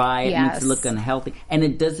look dry. It makes Yes. it look unhealthy, and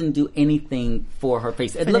it doesn't do anything for her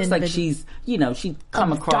face. It looks like she's, she'd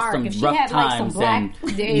come across dark. some If she rough had, like, some times, black- and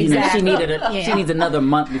Exactly. she needs another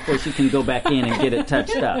month before she can go back in and get it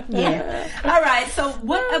touched up. Yeah. All right. So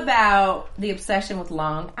what about the obsession with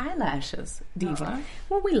long eyelashes, Diva?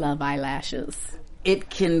 Well, we love eyelashes. It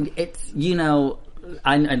can. It's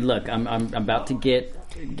I look. I'm about to get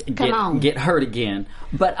hurt again.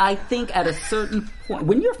 But I think at a certain point,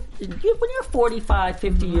 when you're 45,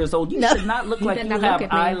 50 years old, you should not look like better you not have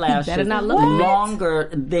look at me. You eyelashes better not look at me. longer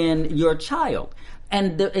than your child.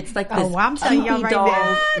 And it's like this Oh, I'm telling y'all Cupid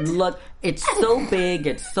right doll look. It's so big.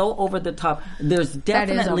 It's so over the top. There's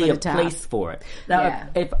definitely over a the top. place for it. Now, Yeah.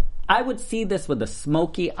 if I would see this with a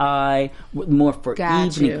smoky eye, more for Got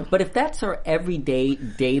evening. you. But if that's her everyday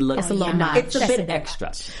look, It's a little much. it's a That's bit a bit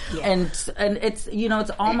extra. And it's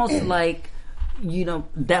it's almost like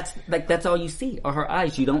that's all you see are her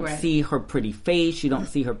eyes. You don't see her pretty face. You don't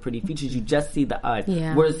see her pretty features. You just see the eyes.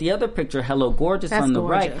 Yeah. Whereas the other picture, Hello Gorgeous, on the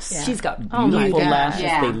right, she's got beautiful lashes.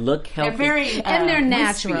 Yeah. They look healthy. And they're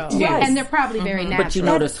natural. Yes. And they're probably very natural. But you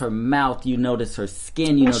notice her mouth. You notice her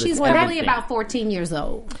skin. You notice she's probably about 14 years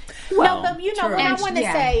old. Well, but what I want to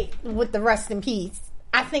say with the rest in peace,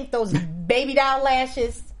 I think those baby doll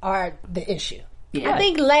lashes are the issue. Yeah. I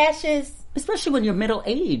think lashes... Especially when you're middle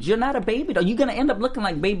age, you're not a baby doll. You're going to end up looking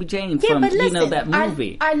like Baby Jane from that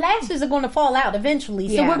movie. Our lashes are going to fall out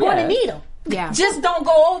eventually, so we're going to need them. Yeah. Just don't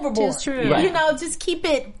go overboard. Just true. Right. Just keep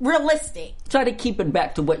it realistic. Try to keep it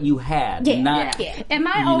back to what you had. Not, Am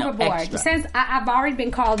I overboard? Extra. Since I've already been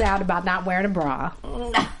called out about not wearing a bra.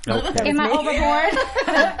 Okay. Am I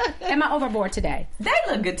overboard? Am I overboard today? They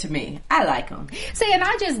look good to me. I like them. See, and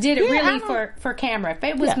I just did it really for camera. If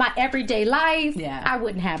it was my everyday life, I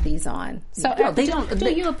wouldn't have these on. So do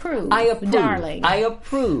you approve? I approve. Darling. I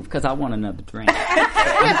approve because I want another drink.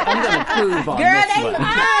 I'm going to approve on this one.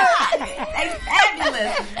 They're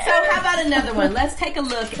fabulous. So how about another one? Let's take a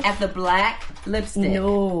look at the black lipstick.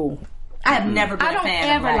 No. I have never been a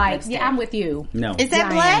fan of black lipstick. Yeah, I'm with you. No. Is that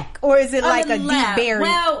black or is it like a deep berry?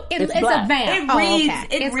 Well, it's a vamp.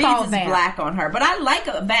 It reads as black on her, but I like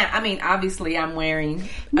a vamp. I mean, obviously, I'm wearing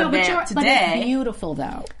a vamp today. But it's beautiful,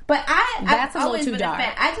 though. But that's I've a always little too been dark. A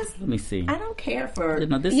fan. Let me see. I don't care for. I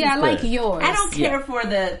like yours. I don't care for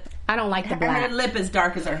the. I don't like the black. Her lip is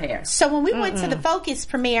dark as her hair. So when we went to the Focus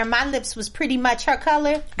premiere, my lips was pretty much her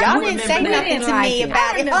color. Y'all didn't say nothing to me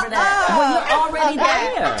about it. Well, you're already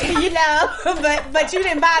there. But you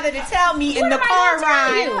didn't bother to tell me in the car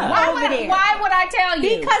ride. Why would I tell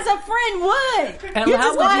you? Because a friend would. And you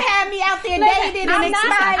just going to have me out there dating and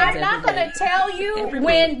excited. I'm not going to tell you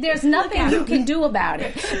when there's nothing you can do your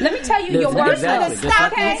worst. Let me tell you, your worst look.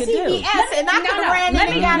 Stop at CBS and I could have ran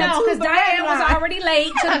in down because Diane was already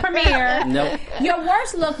late to the premiere. Nope. Your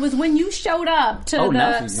worst look was when you showed up to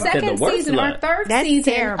the second season or third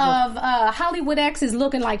season of Hollywood X is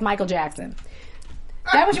looking like Michael Jackson.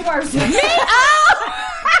 That was your worst look. What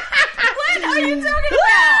are you talking about?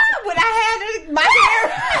 When I had my hair.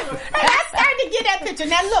 I started to get that picture.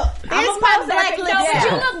 Now look, there's my black lipstick. No, but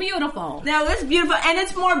you look beautiful. No, it's beautiful, and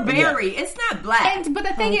it's more berry. It's not black. But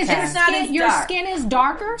the thing is, your skin is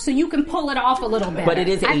darker, so you can pull it off a little bit. But it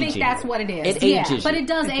is aging. I think that's what it is. It ages you. But it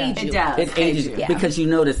does age you. It does. It ages you because you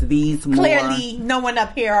notice these more. Clearly, no one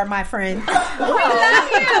up here are my friends. We love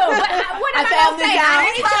you. But what am I going to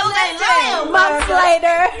say? Months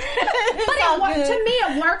later. But to me,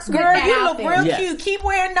 it works with Girl, that you look outfit. real cute. Keep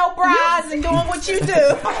wearing no bras and doing what you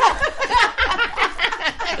do.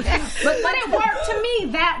 But it worked to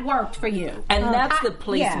me. That worked for you, and that's the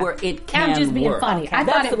place where it can work. I'm just being funny. I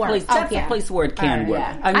thought it worked. That's the place where it can work.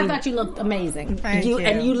 I thought you looked amazing. Thank you.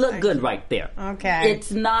 And you look good right there. Okay,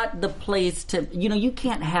 it's not the place to. You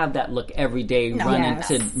can't have that look every day running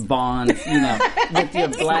to Bonds. With your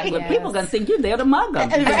black lip. People are gonna think you're there to mug them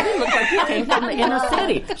because you look like you came from the inner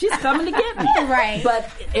city. She's coming to get me. Right, but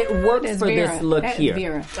it works for this look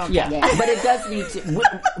here. Okay. Yeah, but it does need to.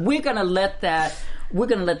 We're gonna let that. We're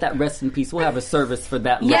going to let that rest in peace. We'll have a service for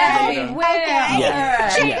that later. Yeah, we will.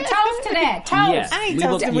 Toast to that. Toast. Yes. I ain't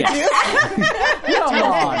toasting with you. Come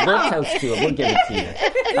on. We'll toast to it. We'll give it to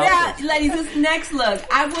you. Now, ladies, this next look,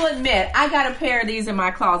 I will admit, I got a pair of these in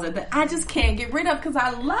my closet that I just can't get rid of because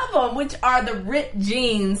I love them, which are the ripped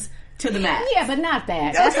jeans to the max. Yeah, but not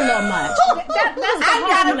that. That's a little much. That's the I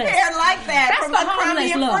got a pair like that that's from the the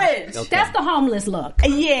homeless look. fridge. Okay. That's the homeless look.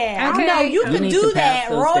 Yeah. Okay. No, you can do that.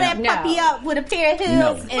 Roll that puppy up with a pair of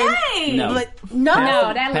heels. No.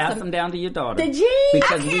 That pass looks them down to your daughter. The jeans?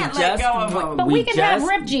 Because I can't let go of them. But we can have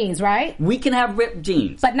ripped jeans, right? We can have ripped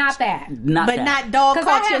jeans. But not that. Not dog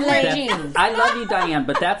culture jeans. I love you, Diane,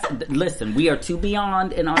 but listen, we are too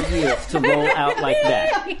beyond in our years to roll out like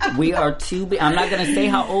that. We are I'm not going to say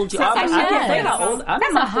how old you are. I can't say how old. I'm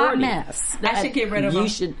That's in my a hot 40s. mess. I should get rid of them.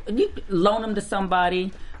 You loan them to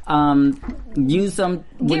somebody. Use them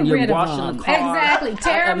when Get you're rid of washing them. the car. Exactly.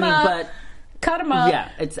 Tear them up. But cut them up. yeah,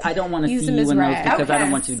 I don't want to Use see them you as in those rags. because I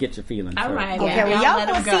don't want you to get your feelings hurt. All right. Okay, well, y'all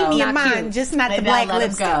gonna see me in mine, just not the black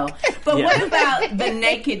lipstick. But what about the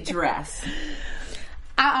naked dress?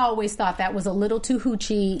 I always thought that was a little too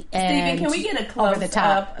hoochie and Steven, can we get a close over the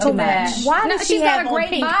top. up Too of that? much. Why does she she's have got a on great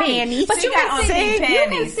pink body. panties? But She you got on pink can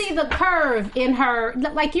panties. see the curve in her.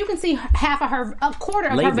 Like you can see half of a quarter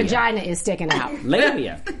of her Labia. vagina is sticking out.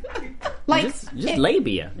 Labia. Like just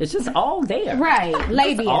labia. It's just all there. right,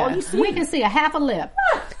 labia. all you see. We can see a half a lip.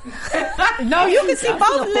 No, you can see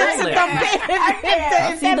both lips lips. compared.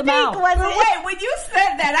 I see the mouth. But wait, when you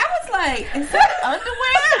said that, I was like, is that underwear?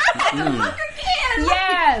 I had to look again.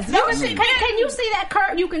 Yes. No, Can you see that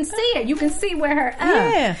curve? You can see it. You can see where her.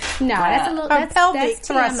 Yeah. No, that's a little. Her pelvic that's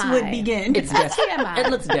thrust TMI. would begin. It's desperate. TMI. It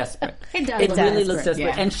looks desperate. It does. It look really desperate. looks desperate.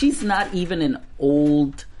 Yeah. And she's not even an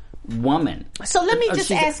old woman. So let me just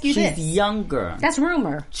She's- ask you she's this. younger. That's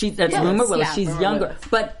rumor. That's rumor. Well, yeah, she's rumor younger, Willis.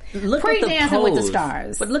 but look at the Pre-Dancing pose. with the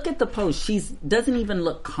Stars. But look at the pose. She doesn't even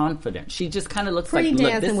look confident. She just kind of looks like, look,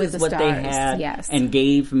 Pre-Dancing this with is the what they Stars, had yes. and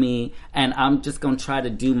gave me, and I'm just going to try to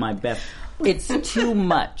do my best. It's too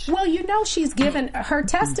much. Well, she's given her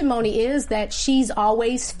testimony is that she's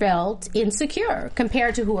always felt insecure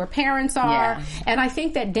compared to who her parents are, and I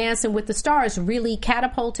think that Dancing with the Stars really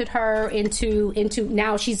catapulted her into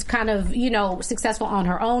now she's kind of successful on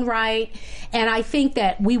her own right, and I think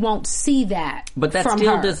that we won't see that. But that from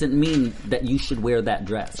still her. doesn't mean that you should wear that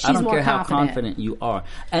dress. I She's don't more care how confident. confident you are,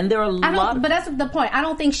 and there are a lot. But that's the point. I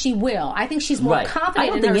don't think she will. I think she's more Right. confident I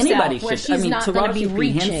don't in think herself anybody where should. she's I mean, not going to be Taraji P.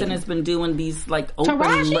 reaching. Henson has been doing these open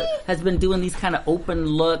Taraji? has been doing these kind of open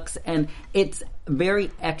looks, and it's very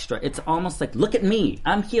extra. It's almost like, look at me,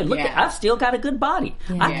 I'm here. Look at, I've still got a good body.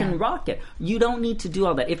 I can rock it. You don't need to do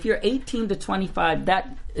all that. If you're 18 to 25,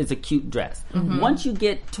 that is a cute dress. Once you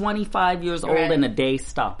get 25 years old in a day,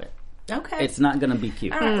 stop it. Okay. It's not going to be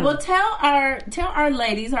cute. All right. Well, tell our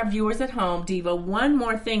ladies, our viewers at home, Diva, one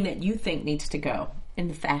more thing that you think needs to go in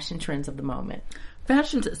the fashion trends of the moment.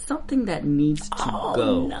 Fashion's something that needs to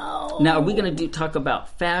go. No. Now, are we going to talk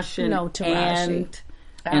about fashion? No, Taraji.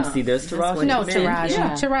 And see, there's Taraji. No, Taraji.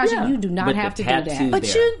 Yeah. Taraji, Yeah. you do not With have the to do tattoo that.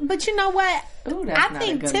 there. But you know what? Ooh, that's I not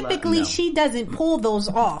think a good look. typically No. she doesn't pull those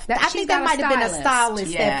off. That I she's think that got a might have been a stylist.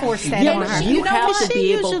 stylist Yeah. that forced that Yeah, on but her. you have to she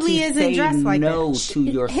be able usually to isn't say dressed like no that. to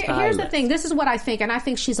your stylist. Here's the thing. This is what I think, and I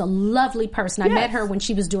think she's a lovely person. I met her when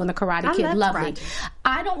she was doing the Karate Kid. love Lovely. Taraji.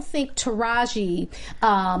 I don't think Taraji,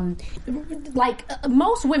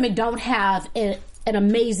 most women don't have an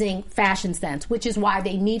amazing fashion sense, which is why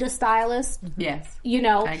they need a stylist. Yes. I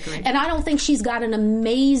agree. And I don't think she's got an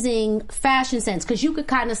amazing fashion sense because you could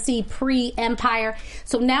kind of see pre-Empire.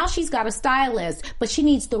 So now she's got a stylist, but she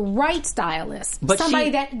needs the right stylist. But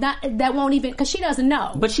somebody she- that won't even, because she doesn't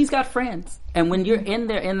know. But she's got friends. And when you're in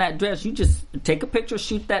there in that dress, you just take a picture,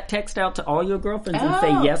 shoot that text out to all your girlfriends and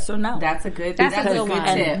say yes or no. That's a good That's a good good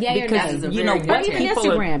one. tip. Yay or That nay. is a you know very what good even tip. people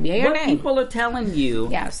Instagram, yay or what nay. people are telling you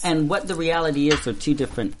Yes. and what the reality is are two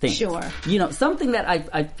different things. Sure. Something that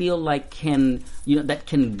I feel like can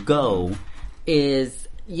go is,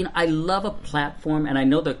 I love a platform, and I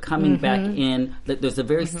know they're coming back in. There's a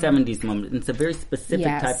very 70s moment. It's a very specific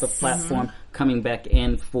Yes. type of platform coming back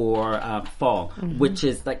in for fall, which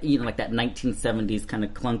is like that 1970s kind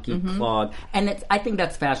of clunky clog. And I think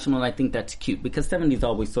that's fashionable, and I think that's cute because 70s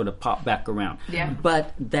always sort of pop back around. Yeah.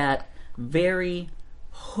 But that very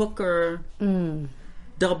hooker,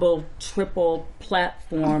 double, triple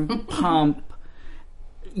platform pump.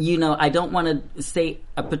 I don't want to say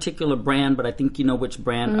a particular brand, but I think you know which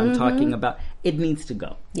brand I'm talking about. It needs to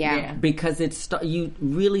go. Yeah. Because you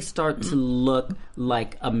really start to look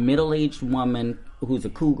like a middle-aged woman who's a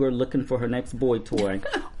cougar looking for her next boy toy,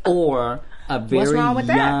 or a very wrong with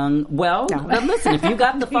that? young. Well, now listen, if you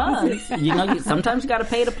got the funds, sometimes you got to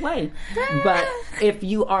pay to play. But if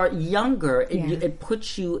you are younger, it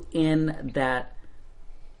puts you in that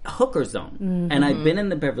hooker zone. And I've been in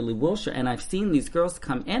the Beverly Wilshire and I've seen these girls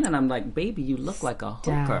come in and I'm like, baby, you look like a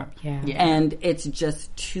hooker. Yeah. And it's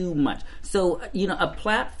just too much. So, a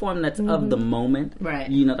platform that's of the moment. Right.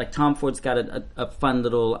 Like Tom Ford's got a fun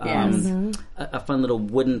little Yes. a fun little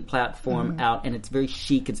wooden platform out, and it's very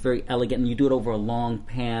chic, it's very elegant, and you do it over a long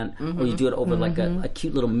pant or you do it over like a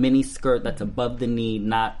cute little mini skirt that's above the knee,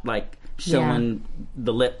 not like showing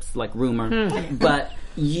the lips like Rumor. But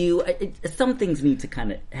some things need to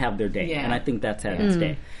kind of have their day, and I think that's had its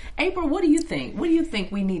day. April, what do you think? What do you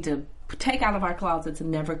think we need to take out of our closets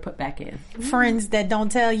and never put back in? Friends that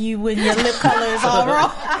don't tell you when your lip color is all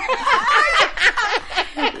wrong.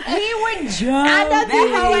 We were joking. I know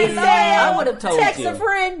you always say I would have told text you. a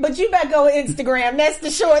friend, but you better go with Instagram. That's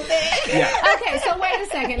the short thing. Okay, so wait a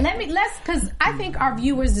second. Because I think our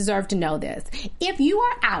viewers deserve to know this. If you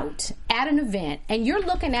are out at an event and you're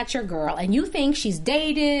looking at your girl and you think she's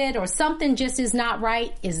dated or something just is not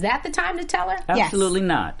right, is that the time to tell her? Absolutely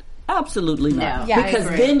not. Absolutely not. Yeah, I because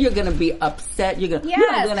agree. then you're going to be upset. You're not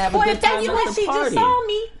going to have a Well, good if that time you at when the she party. just saw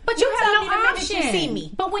me, But you tell have me no the minute option. you see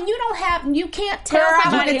me. But when you don't have, you can't tell Girl, I would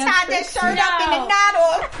somebody. have tied that shirt up in a knot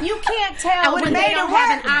or You can't I tell would've when they made don't it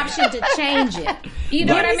have work. an option to change it. You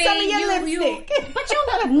know Give what I me some of mean? your lipstick. But you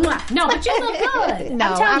look no, but you look good. No,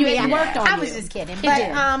 I'm telling you, I mean, it worked on you. I was just kidding. It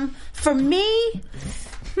But did. for me,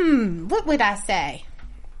 what would I say?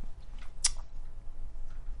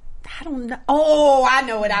 I don't know. Oh, I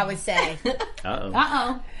know what I would say.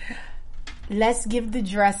 Uh-oh. Let's give the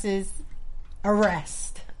dresses a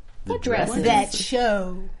rest. What dresses? That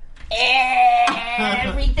show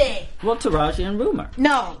everything. Well, Taraji and Rumor.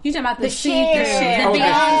 No, You talking about the share, see-through. Oh, the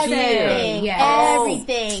everything, sheer.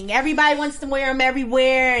 everything. Everybody wants to wear them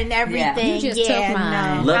everywhere and everything. You just took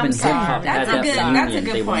mine. No, Love I'm and Hip Hop sorry. had That's a that good. reunion. That's a They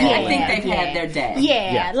good were point. I all think in. they've had their day.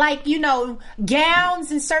 Yeah, Yeah. like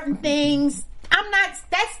gowns and certain things. I'm not.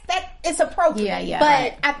 That it's appropriate. Yeah, yeah. But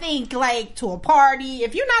Right. I think like to a party,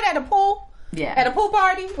 if you're not at a pool. Yeah. At a pool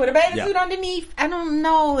party with a bathing Yeah. suit underneath, I don't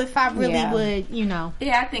know if I really Yeah. would,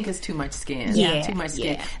 Yeah, I think it's too much skin. Yeah. Too much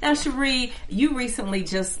skin. Yeah. Now, Cherie, you recently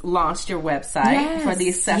just launched your website for the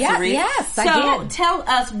accessories. Yes, I so did. tell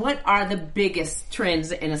us, what are the biggest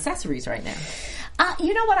trends in accessories right now?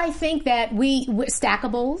 You know what? I think that we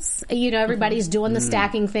stackables. You know, everybody's doing the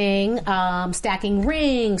stacking thing, stacking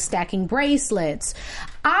rings, stacking bracelets.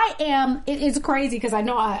 It's crazy because I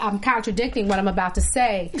know I'm contradicting what I'm about to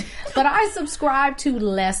say, but I subscribe to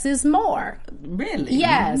less is more. Really?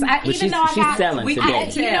 Yes, But she's selling we today.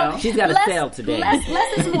 can't tell. She's got a less, sale today.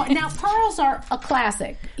 Less is more. Now pearls are a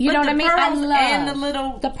classic. You But know what the I mean? I pearls love and the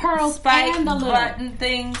little the pearls spike and the little button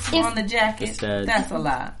things on the jacket. The studs. That's a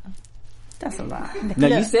lot. That's a lot. Now,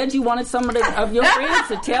 you said you wanted some of your friends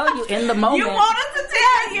to tell you in the moment. You want us to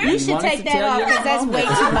tell you? you should wanted take to that tell off you because that's in the way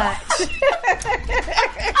too much.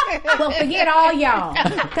 Well, forget all y'all.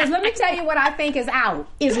 Because let me tell you what I think is out.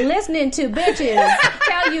 Is listening to bitches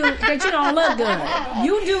tell you that you don't look good.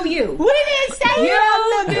 You do you. We didn't say you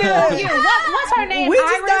don't look good. You. What's her name? We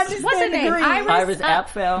just Iris. understand What's her the name? green. Iris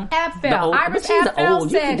Apfel. The Apfel. old- Iris but she's Apfel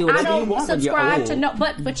old. You can said, do whatever I you don't want when you're subscribe old. to no,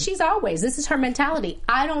 but she's always, this is her mentality.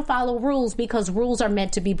 I don't follow rules because rules are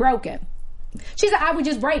meant to be broken. She said, I would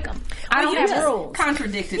just break them. I don't you have just rules.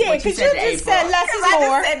 contradicted Yeah, what you because said you to just April. said less is I just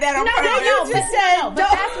more. said that on No, purpose. you just said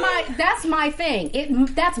but that's my thing.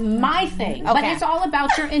 That's my thing. But Okay. it's all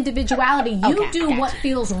about your individuality. You Okay, do gotcha. what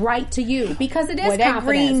feels right to you because it is Well, that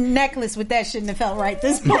confidence. green necklace with that shouldn't have felt right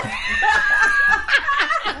this morning.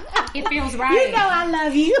 It feels right. You know I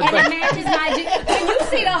love you. And it matches my. When you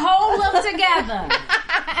see the whole look together,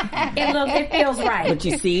 it feels right. But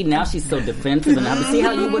you see, now she's so defensive, and I see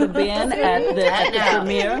how you would have been at the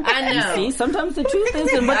premiere. I know. You see, sometimes the truth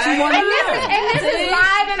isn't what you want to hear. And this is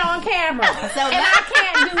live and on camera, and I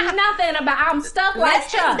can't do nothing about. I'm stuck like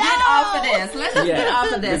Let's just Chuck. get off of this. Let's just Yeah. get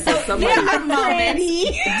off of this. Because So somebody- there are moments,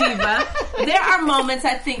 Diva. There are moments,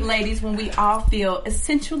 I think, ladies, when we all feel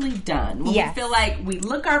essentially done. When Yes. we feel like we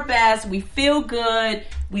look our best, we feel good,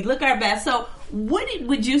 we look our best. So what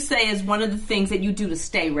would you say is one of the things that you do to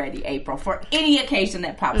stay ready, April, for any occasion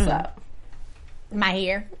that pops up? My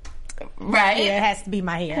hair. Right? Yeah, it has to be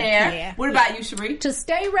my hair. Hair. Yeah. What about you, Cherie? To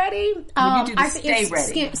stay ready, you do to I think stay it's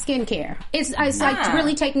ready? Skincare. It's like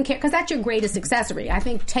really taking care because that's your greatest accessory. I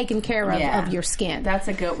think taking care of your skin. That's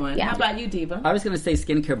a good one. Yeah. How about you, Diva? I was going to say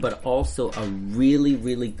skincare, but also a really,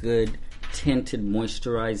 really good tinted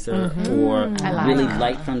moisturizer or really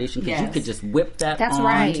light foundation because you Yes. could just whip that That's on.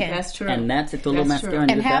 right. That's true. And that's it, the little That's mascara, true.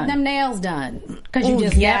 and and you're have done. them nails done because you Ooh,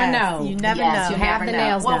 just yes. never know. You never Yes, know. you have never the know.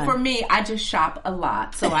 nails well, done. for me, I just shop a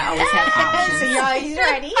lot, so I always have options. So y'all, he's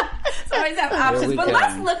ready. So I always have options. we But go.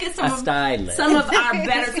 let's look at A stylist. some of our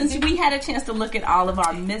better. Since we had a chance to look at all of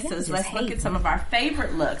our misses, let's look at some of our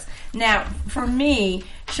favorite looks. Now, for me,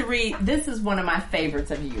 Cherie, this is one of my favorites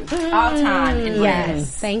of you all time. In red.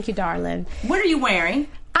 Thank you, darling. What are you wearing?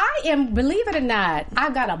 I am, believe it or not,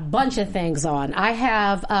 I've got a bunch of things on. I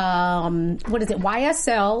have, what is it,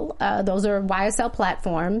 YSL. Those are YSL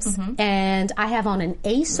platforms. And I have on an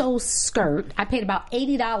ASOS skirt. I paid about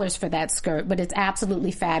 $80 for that skirt, but it's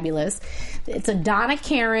absolutely fabulous. It's a Donna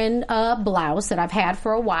Karan blouse that I've had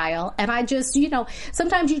for a while. And I just,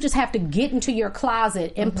 sometimes you just have to get into your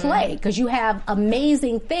closet and play because you have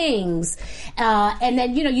amazing things. And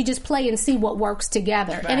then, you just play and see what works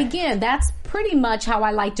together. Right. And again, that's pretty much how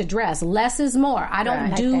I like to dress. Less is more. I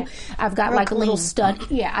don't I've got like a little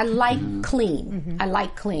stud. Yeah, I like clean. I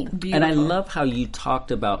like clean. And I love how you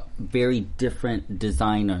talked about very different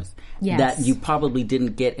designers Yes. that you probably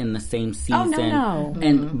didn't get in the same season. no.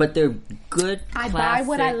 And but they're good. I classic, buy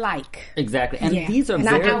what I like. Exactly. And Yeah. these are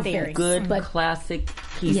Not very outfitters, good but- classic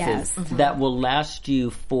pieces that will last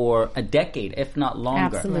you for a decade, if not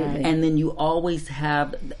longer. Absolutely. And then you always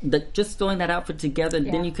have just throwing that outfit together.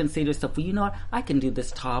 Then you can say to yourself, well, you know what? I can do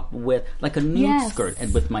this top with like a nude skirt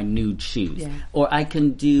and with my nude shoes, or I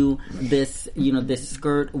can do this, this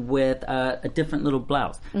skirt with a different little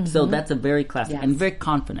blouse. So that's a very classic and very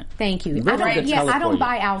confident. Thank you. I don't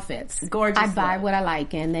buy outfits. Gorgeous. I buy what I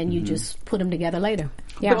like, and then you just put them together later.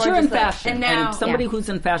 Yeah. But you're in fashion, and somebody who's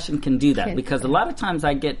in fashion can do that, because a lot of times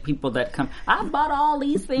I get people that come, I bought all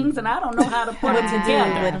these things and I don't know how to put them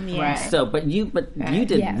together. Right. So, but you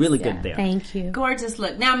did really good there. Thank you. Gorgeous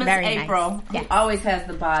look. Now, Miss April, nice. who always has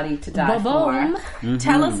the body to die for.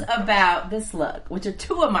 Tell us about this look, which are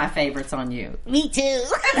two of my favorites on you. Me too. Is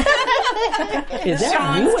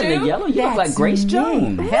that you in the yellow? You look like Grace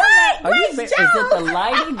Jones. Grace Jones. Is it the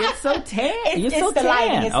lighting? It's so tan. You're so the tan.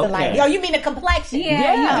 lighting. It's the lighting. Oh, you mean the complexion?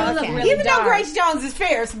 Yeah, you look really Even dark. though Grace Jones is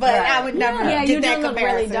fierce, but I would never you get that do look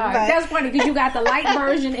comparison. really dark. But That's funny because you got the light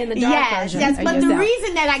version and the dark version. Yes, of but the yourself.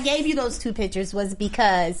 reason that I gave you those two pictures was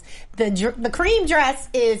because the cream dress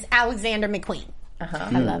is Alexander McQueen.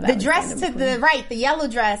 I love The dress to the right, the yellow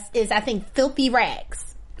dress, is, I think, Filthy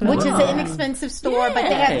Rags, which is an inexpensive store, but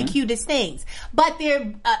they have the cutest things. But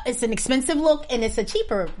it's an expensive look and it's a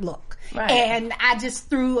cheaper look. Right. And I just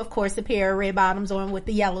threw, of course, a pair of red bottoms on with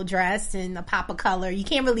the yellow dress and a pop of color. You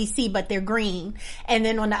can't really see, but they're green. And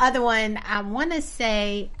then on the other one, I want to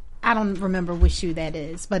say, I don't remember which shoe that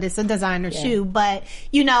is, but it's a designer shoe. But,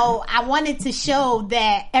 I wanted to show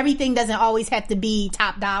that everything doesn't always have to be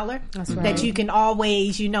top dollar. That's right. That you can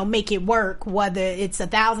always, make it work, whether it's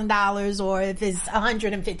 $1,000 or if it's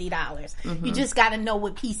 $150. You just got to know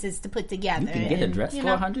what pieces to put together. You can get a dress for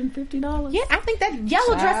 $150? Yeah, I think that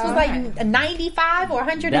yellow dress was like $95 or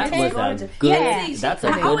 $110. That was a good, that's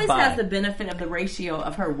a good always buy. has the benefit of the ratio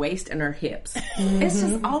of her waist and her hips. It's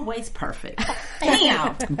just always perfect.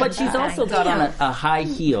 Damn. But she's also got on a high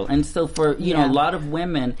heel, and so for a lot of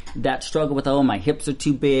women that struggle with my hips are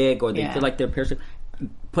too big, or they feel like they're piercing,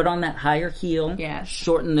 put on that higher heel,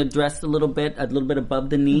 shorten the dress a little bit above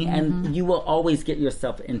the knee, and you will always get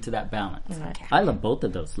yourself into that balance. Okay. I love both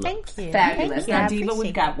of those looks. Thank you. Fabulous. Now, Diva,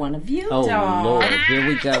 we've got one of you. Oh, Lord, here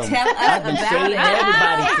we go. Tell us I've been about shading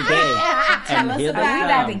everybody today. Tell us about We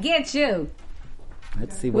about to get you.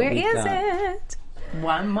 Let's see what Where we is got. it?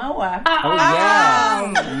 One more. Oh,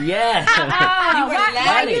 yeah. Yes.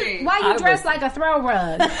 Why you dressed like a throw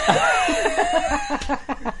rug?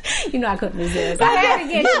 I couldn't resist. I had to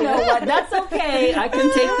get You know what? That's okay. I can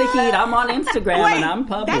take the heat. I'm on Instagram and I'm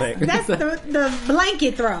public. That's the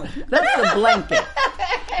blanket throw. That's the blanket.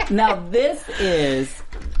 Now, this is...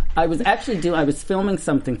 I was filming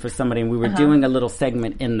something for somebody, and we were doing a little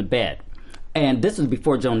segment in the bed. And this was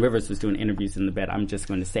before Joan Rivers was doing interviews in the bed, I'm just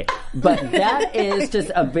going to say. But that is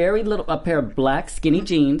just a pair of black skinny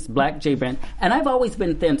jeans, black J-brand. And I've always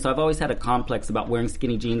been thin, so I've always had a complex about wearing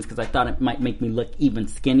skinny jeans because I thought it might make me look even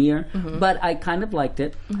skinnier. But I kind of liked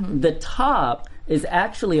it. The top is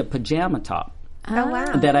actually a pajama top. Oh,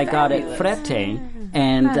 wow. That I got at Frete,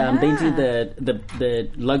 and they do the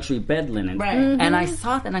luxury bed linen. Right. And I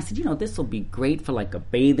saw it, and I said, this will be great for like a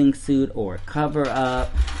bathing suit or a cover up.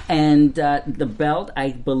 And the belt, I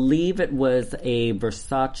believe it was a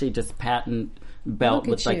Versace just patent belt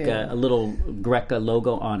with like a little Greca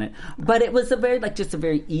logo on it. But it was a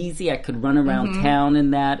very easy. I could run around town in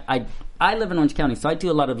that. I live in Orange County, so I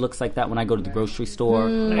do a lot of looks like that when I go to the grocery store or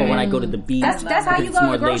when I go to the beach. That's how you go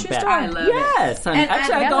to the grocery store? I love yes, honey.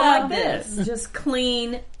 Actually, I go like this. Just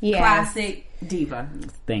clean, classic Diva.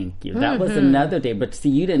 Thank you. That was another day, but see,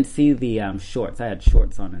 you didn't see the shorts. I had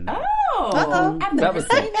shorts on in there. Oh, I've never seen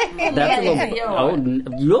that. That's a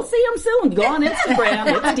little. You'll see them soon. Go on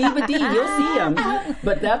Instagram. It's Diva D. You'll see them.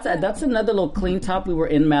 But that's another little clean top. We were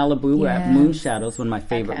in Malibu. We're at Moon Shadows, one of my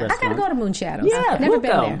favorite restaurants. I gotta go to Moon Shadows. Yeah, never we'll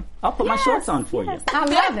been go. there. I'll put my shorts on for you. I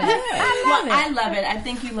love it. I love it. I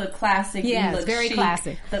think you look classic. Yes, you look very chic.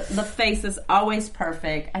 classic. The face is always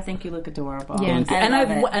perfect. I think you look adorable. Yes.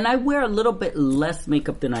 And I wear a little bit less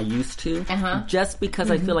makeup than I used to, just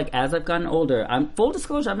because I feel like as I've gotten older, full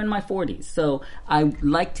disclosure, I'm in my 40s, so I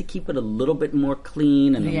like to keep it a little bit more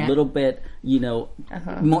clean and a little bit,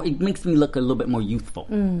 more. It makes me look a little bit more youthful.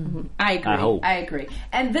 I agree. I hope. I agree.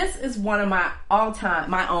 And this is one of my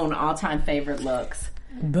own all-time favorite looks.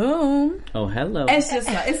 Boom. Oh, hello.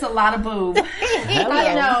 It's a lot of boob.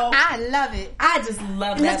 I know. I love it. I just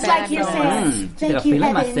love that. Looks like you're saying, thank you,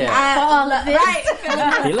 feeling heaven, myself. for all of it. Right.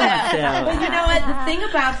 Feeling myself. But you know what? The thing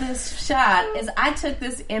about this shot is I took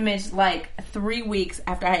this image like 3 weeks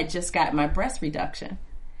after I had just got my breast reduction.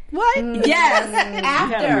 What? Yes,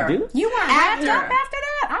 after. You weren't wrapped up after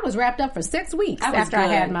that? I was wrapped up for 6 weeks after I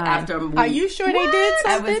had mine. After a week. Are you sure they did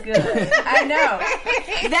something? I was good. I know.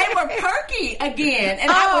 They were perky again,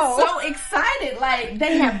 and I was so excited. Like,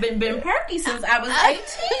 they have been perky since I was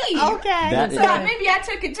 18. Okay. So maybe I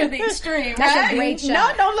took it to the extreme. That's a great show.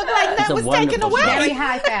 No, don't look like that was taken away. Very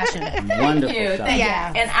high fashion. Wonderful Thank you. show.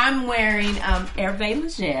 Yeah. And I'm wearing Hervé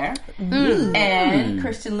Leger and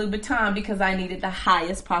Christian Louboutin because I needed the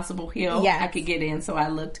highest possible heel I could get in, so I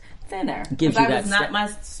looked thinner. Gives you I that was not my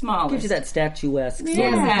smallest. Gives you that statuesque sort of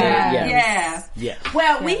Yeah.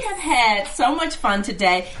 Well, we have had so much fun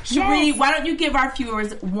today. Cherie, why don't you give our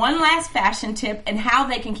viewers one last fashion tip and how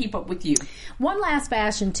they can keep up with you? One last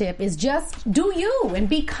fashion tip is just do you and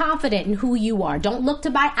be confident in who you are. Don't look to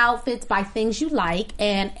buy outfits, buy things you like,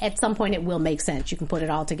 and at some point it will make sense. You can put it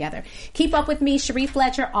all together. Keep up with me, Cherie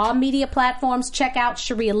Fletcher, all media platforms. Check out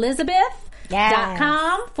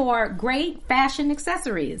CherieElizabeth.com for great fashion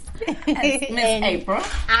accessories. Miss April.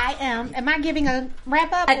 I am. Am I giving a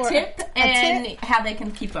wrap up? A tip and how they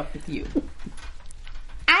can keep up with you.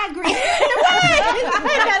 I agree.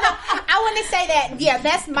 I want to say that,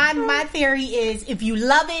 that's my theory is if you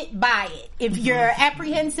love it, buy it. If you're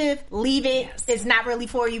apprehensive, leave it. It's not really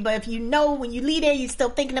for you, but if you know when you leave there, you're still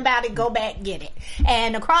thinking about it, go back, get it.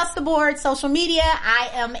 And across the board, social media,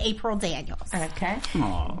 I am April Daniels. Okay.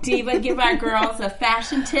 Diva, give our girls a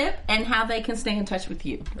fashion tip and how they can stay in touch with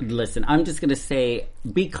you. Listen, I'm just going to say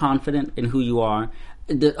be confident in who you are.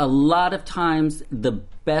 A lot of times, the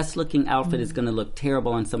best looking outfit is going to look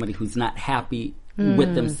terrible on somebody who's not happy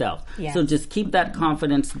with themselves. Yes. So just keep that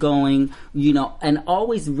confidence going, and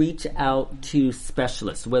always reach out to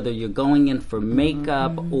specialists, whether you're going in for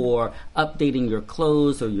makeup or updating your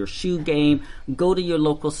clothes or your shoe game. Go to your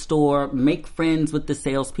local store, make friends with the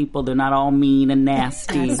salespeopeople. They're not all mean and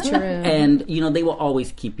nasty. That's true. And, they will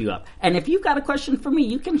always keep you up. And if you've got a question for me,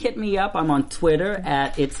 you can hit me up. I'm on Twitter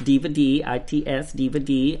at It's Diva D, ITS Diva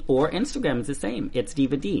D, or Instagram is the same. It's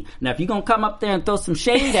Diva D. Now, if you're going to come up there and throw some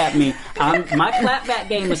shade at me, my clapback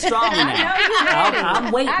game is strong now.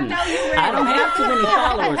 I'm waiting. I don't have too many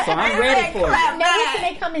followers, so I'm ready for it. Now, where can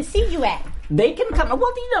they come and see you at? They can come.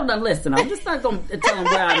 Well, listen, I'm just not going to tell them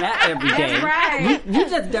where I'm at every day. That's right. You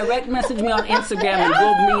just direct message me on Instagram and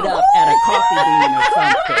we'll meet up at a coffee bean or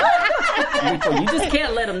something. You just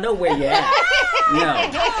can't let them know where you're at. No.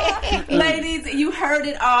 Ladies, you heard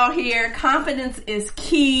it all here. Confidence is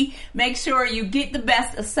key. Make sure you get the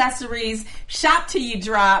best accessories. Shop till you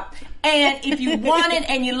drop. And if you want it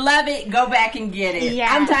and you love it, go back and get it.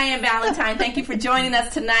 Yeah. I'm Diane Valentine. Thank you for joining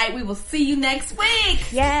us tonight. We will see you next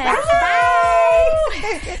week. Yes.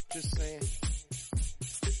 Bye. Just saying.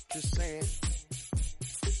 Just saying.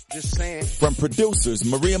 Just saying. From producers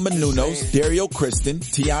Maria Menounos, Dario Kristen,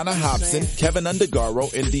 Tiana Hobson, Kevin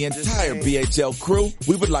Undergaro, and the entire BHL crew,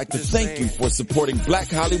 we would like to thank you for supporting Black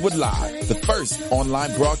Hollywood Live, the first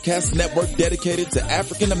online broadcast network dedicated to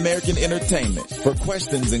African American entertainment. For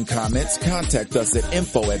questions and comments, contact us at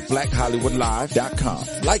info@blackhollywoodlive.com.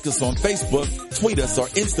 Like us on Facebook, tweet us, or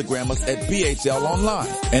Instagram us at BHL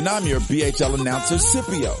Online. And I'm your BHL announcer,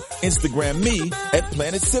 Scipio. Instagram me at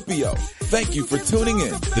Planet Scipio. Thank you for tuning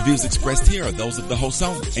in. The views expressed here are those of the host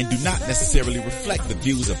only and do not necessarily reflect the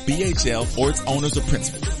views of BHL or its owners or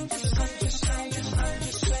principals.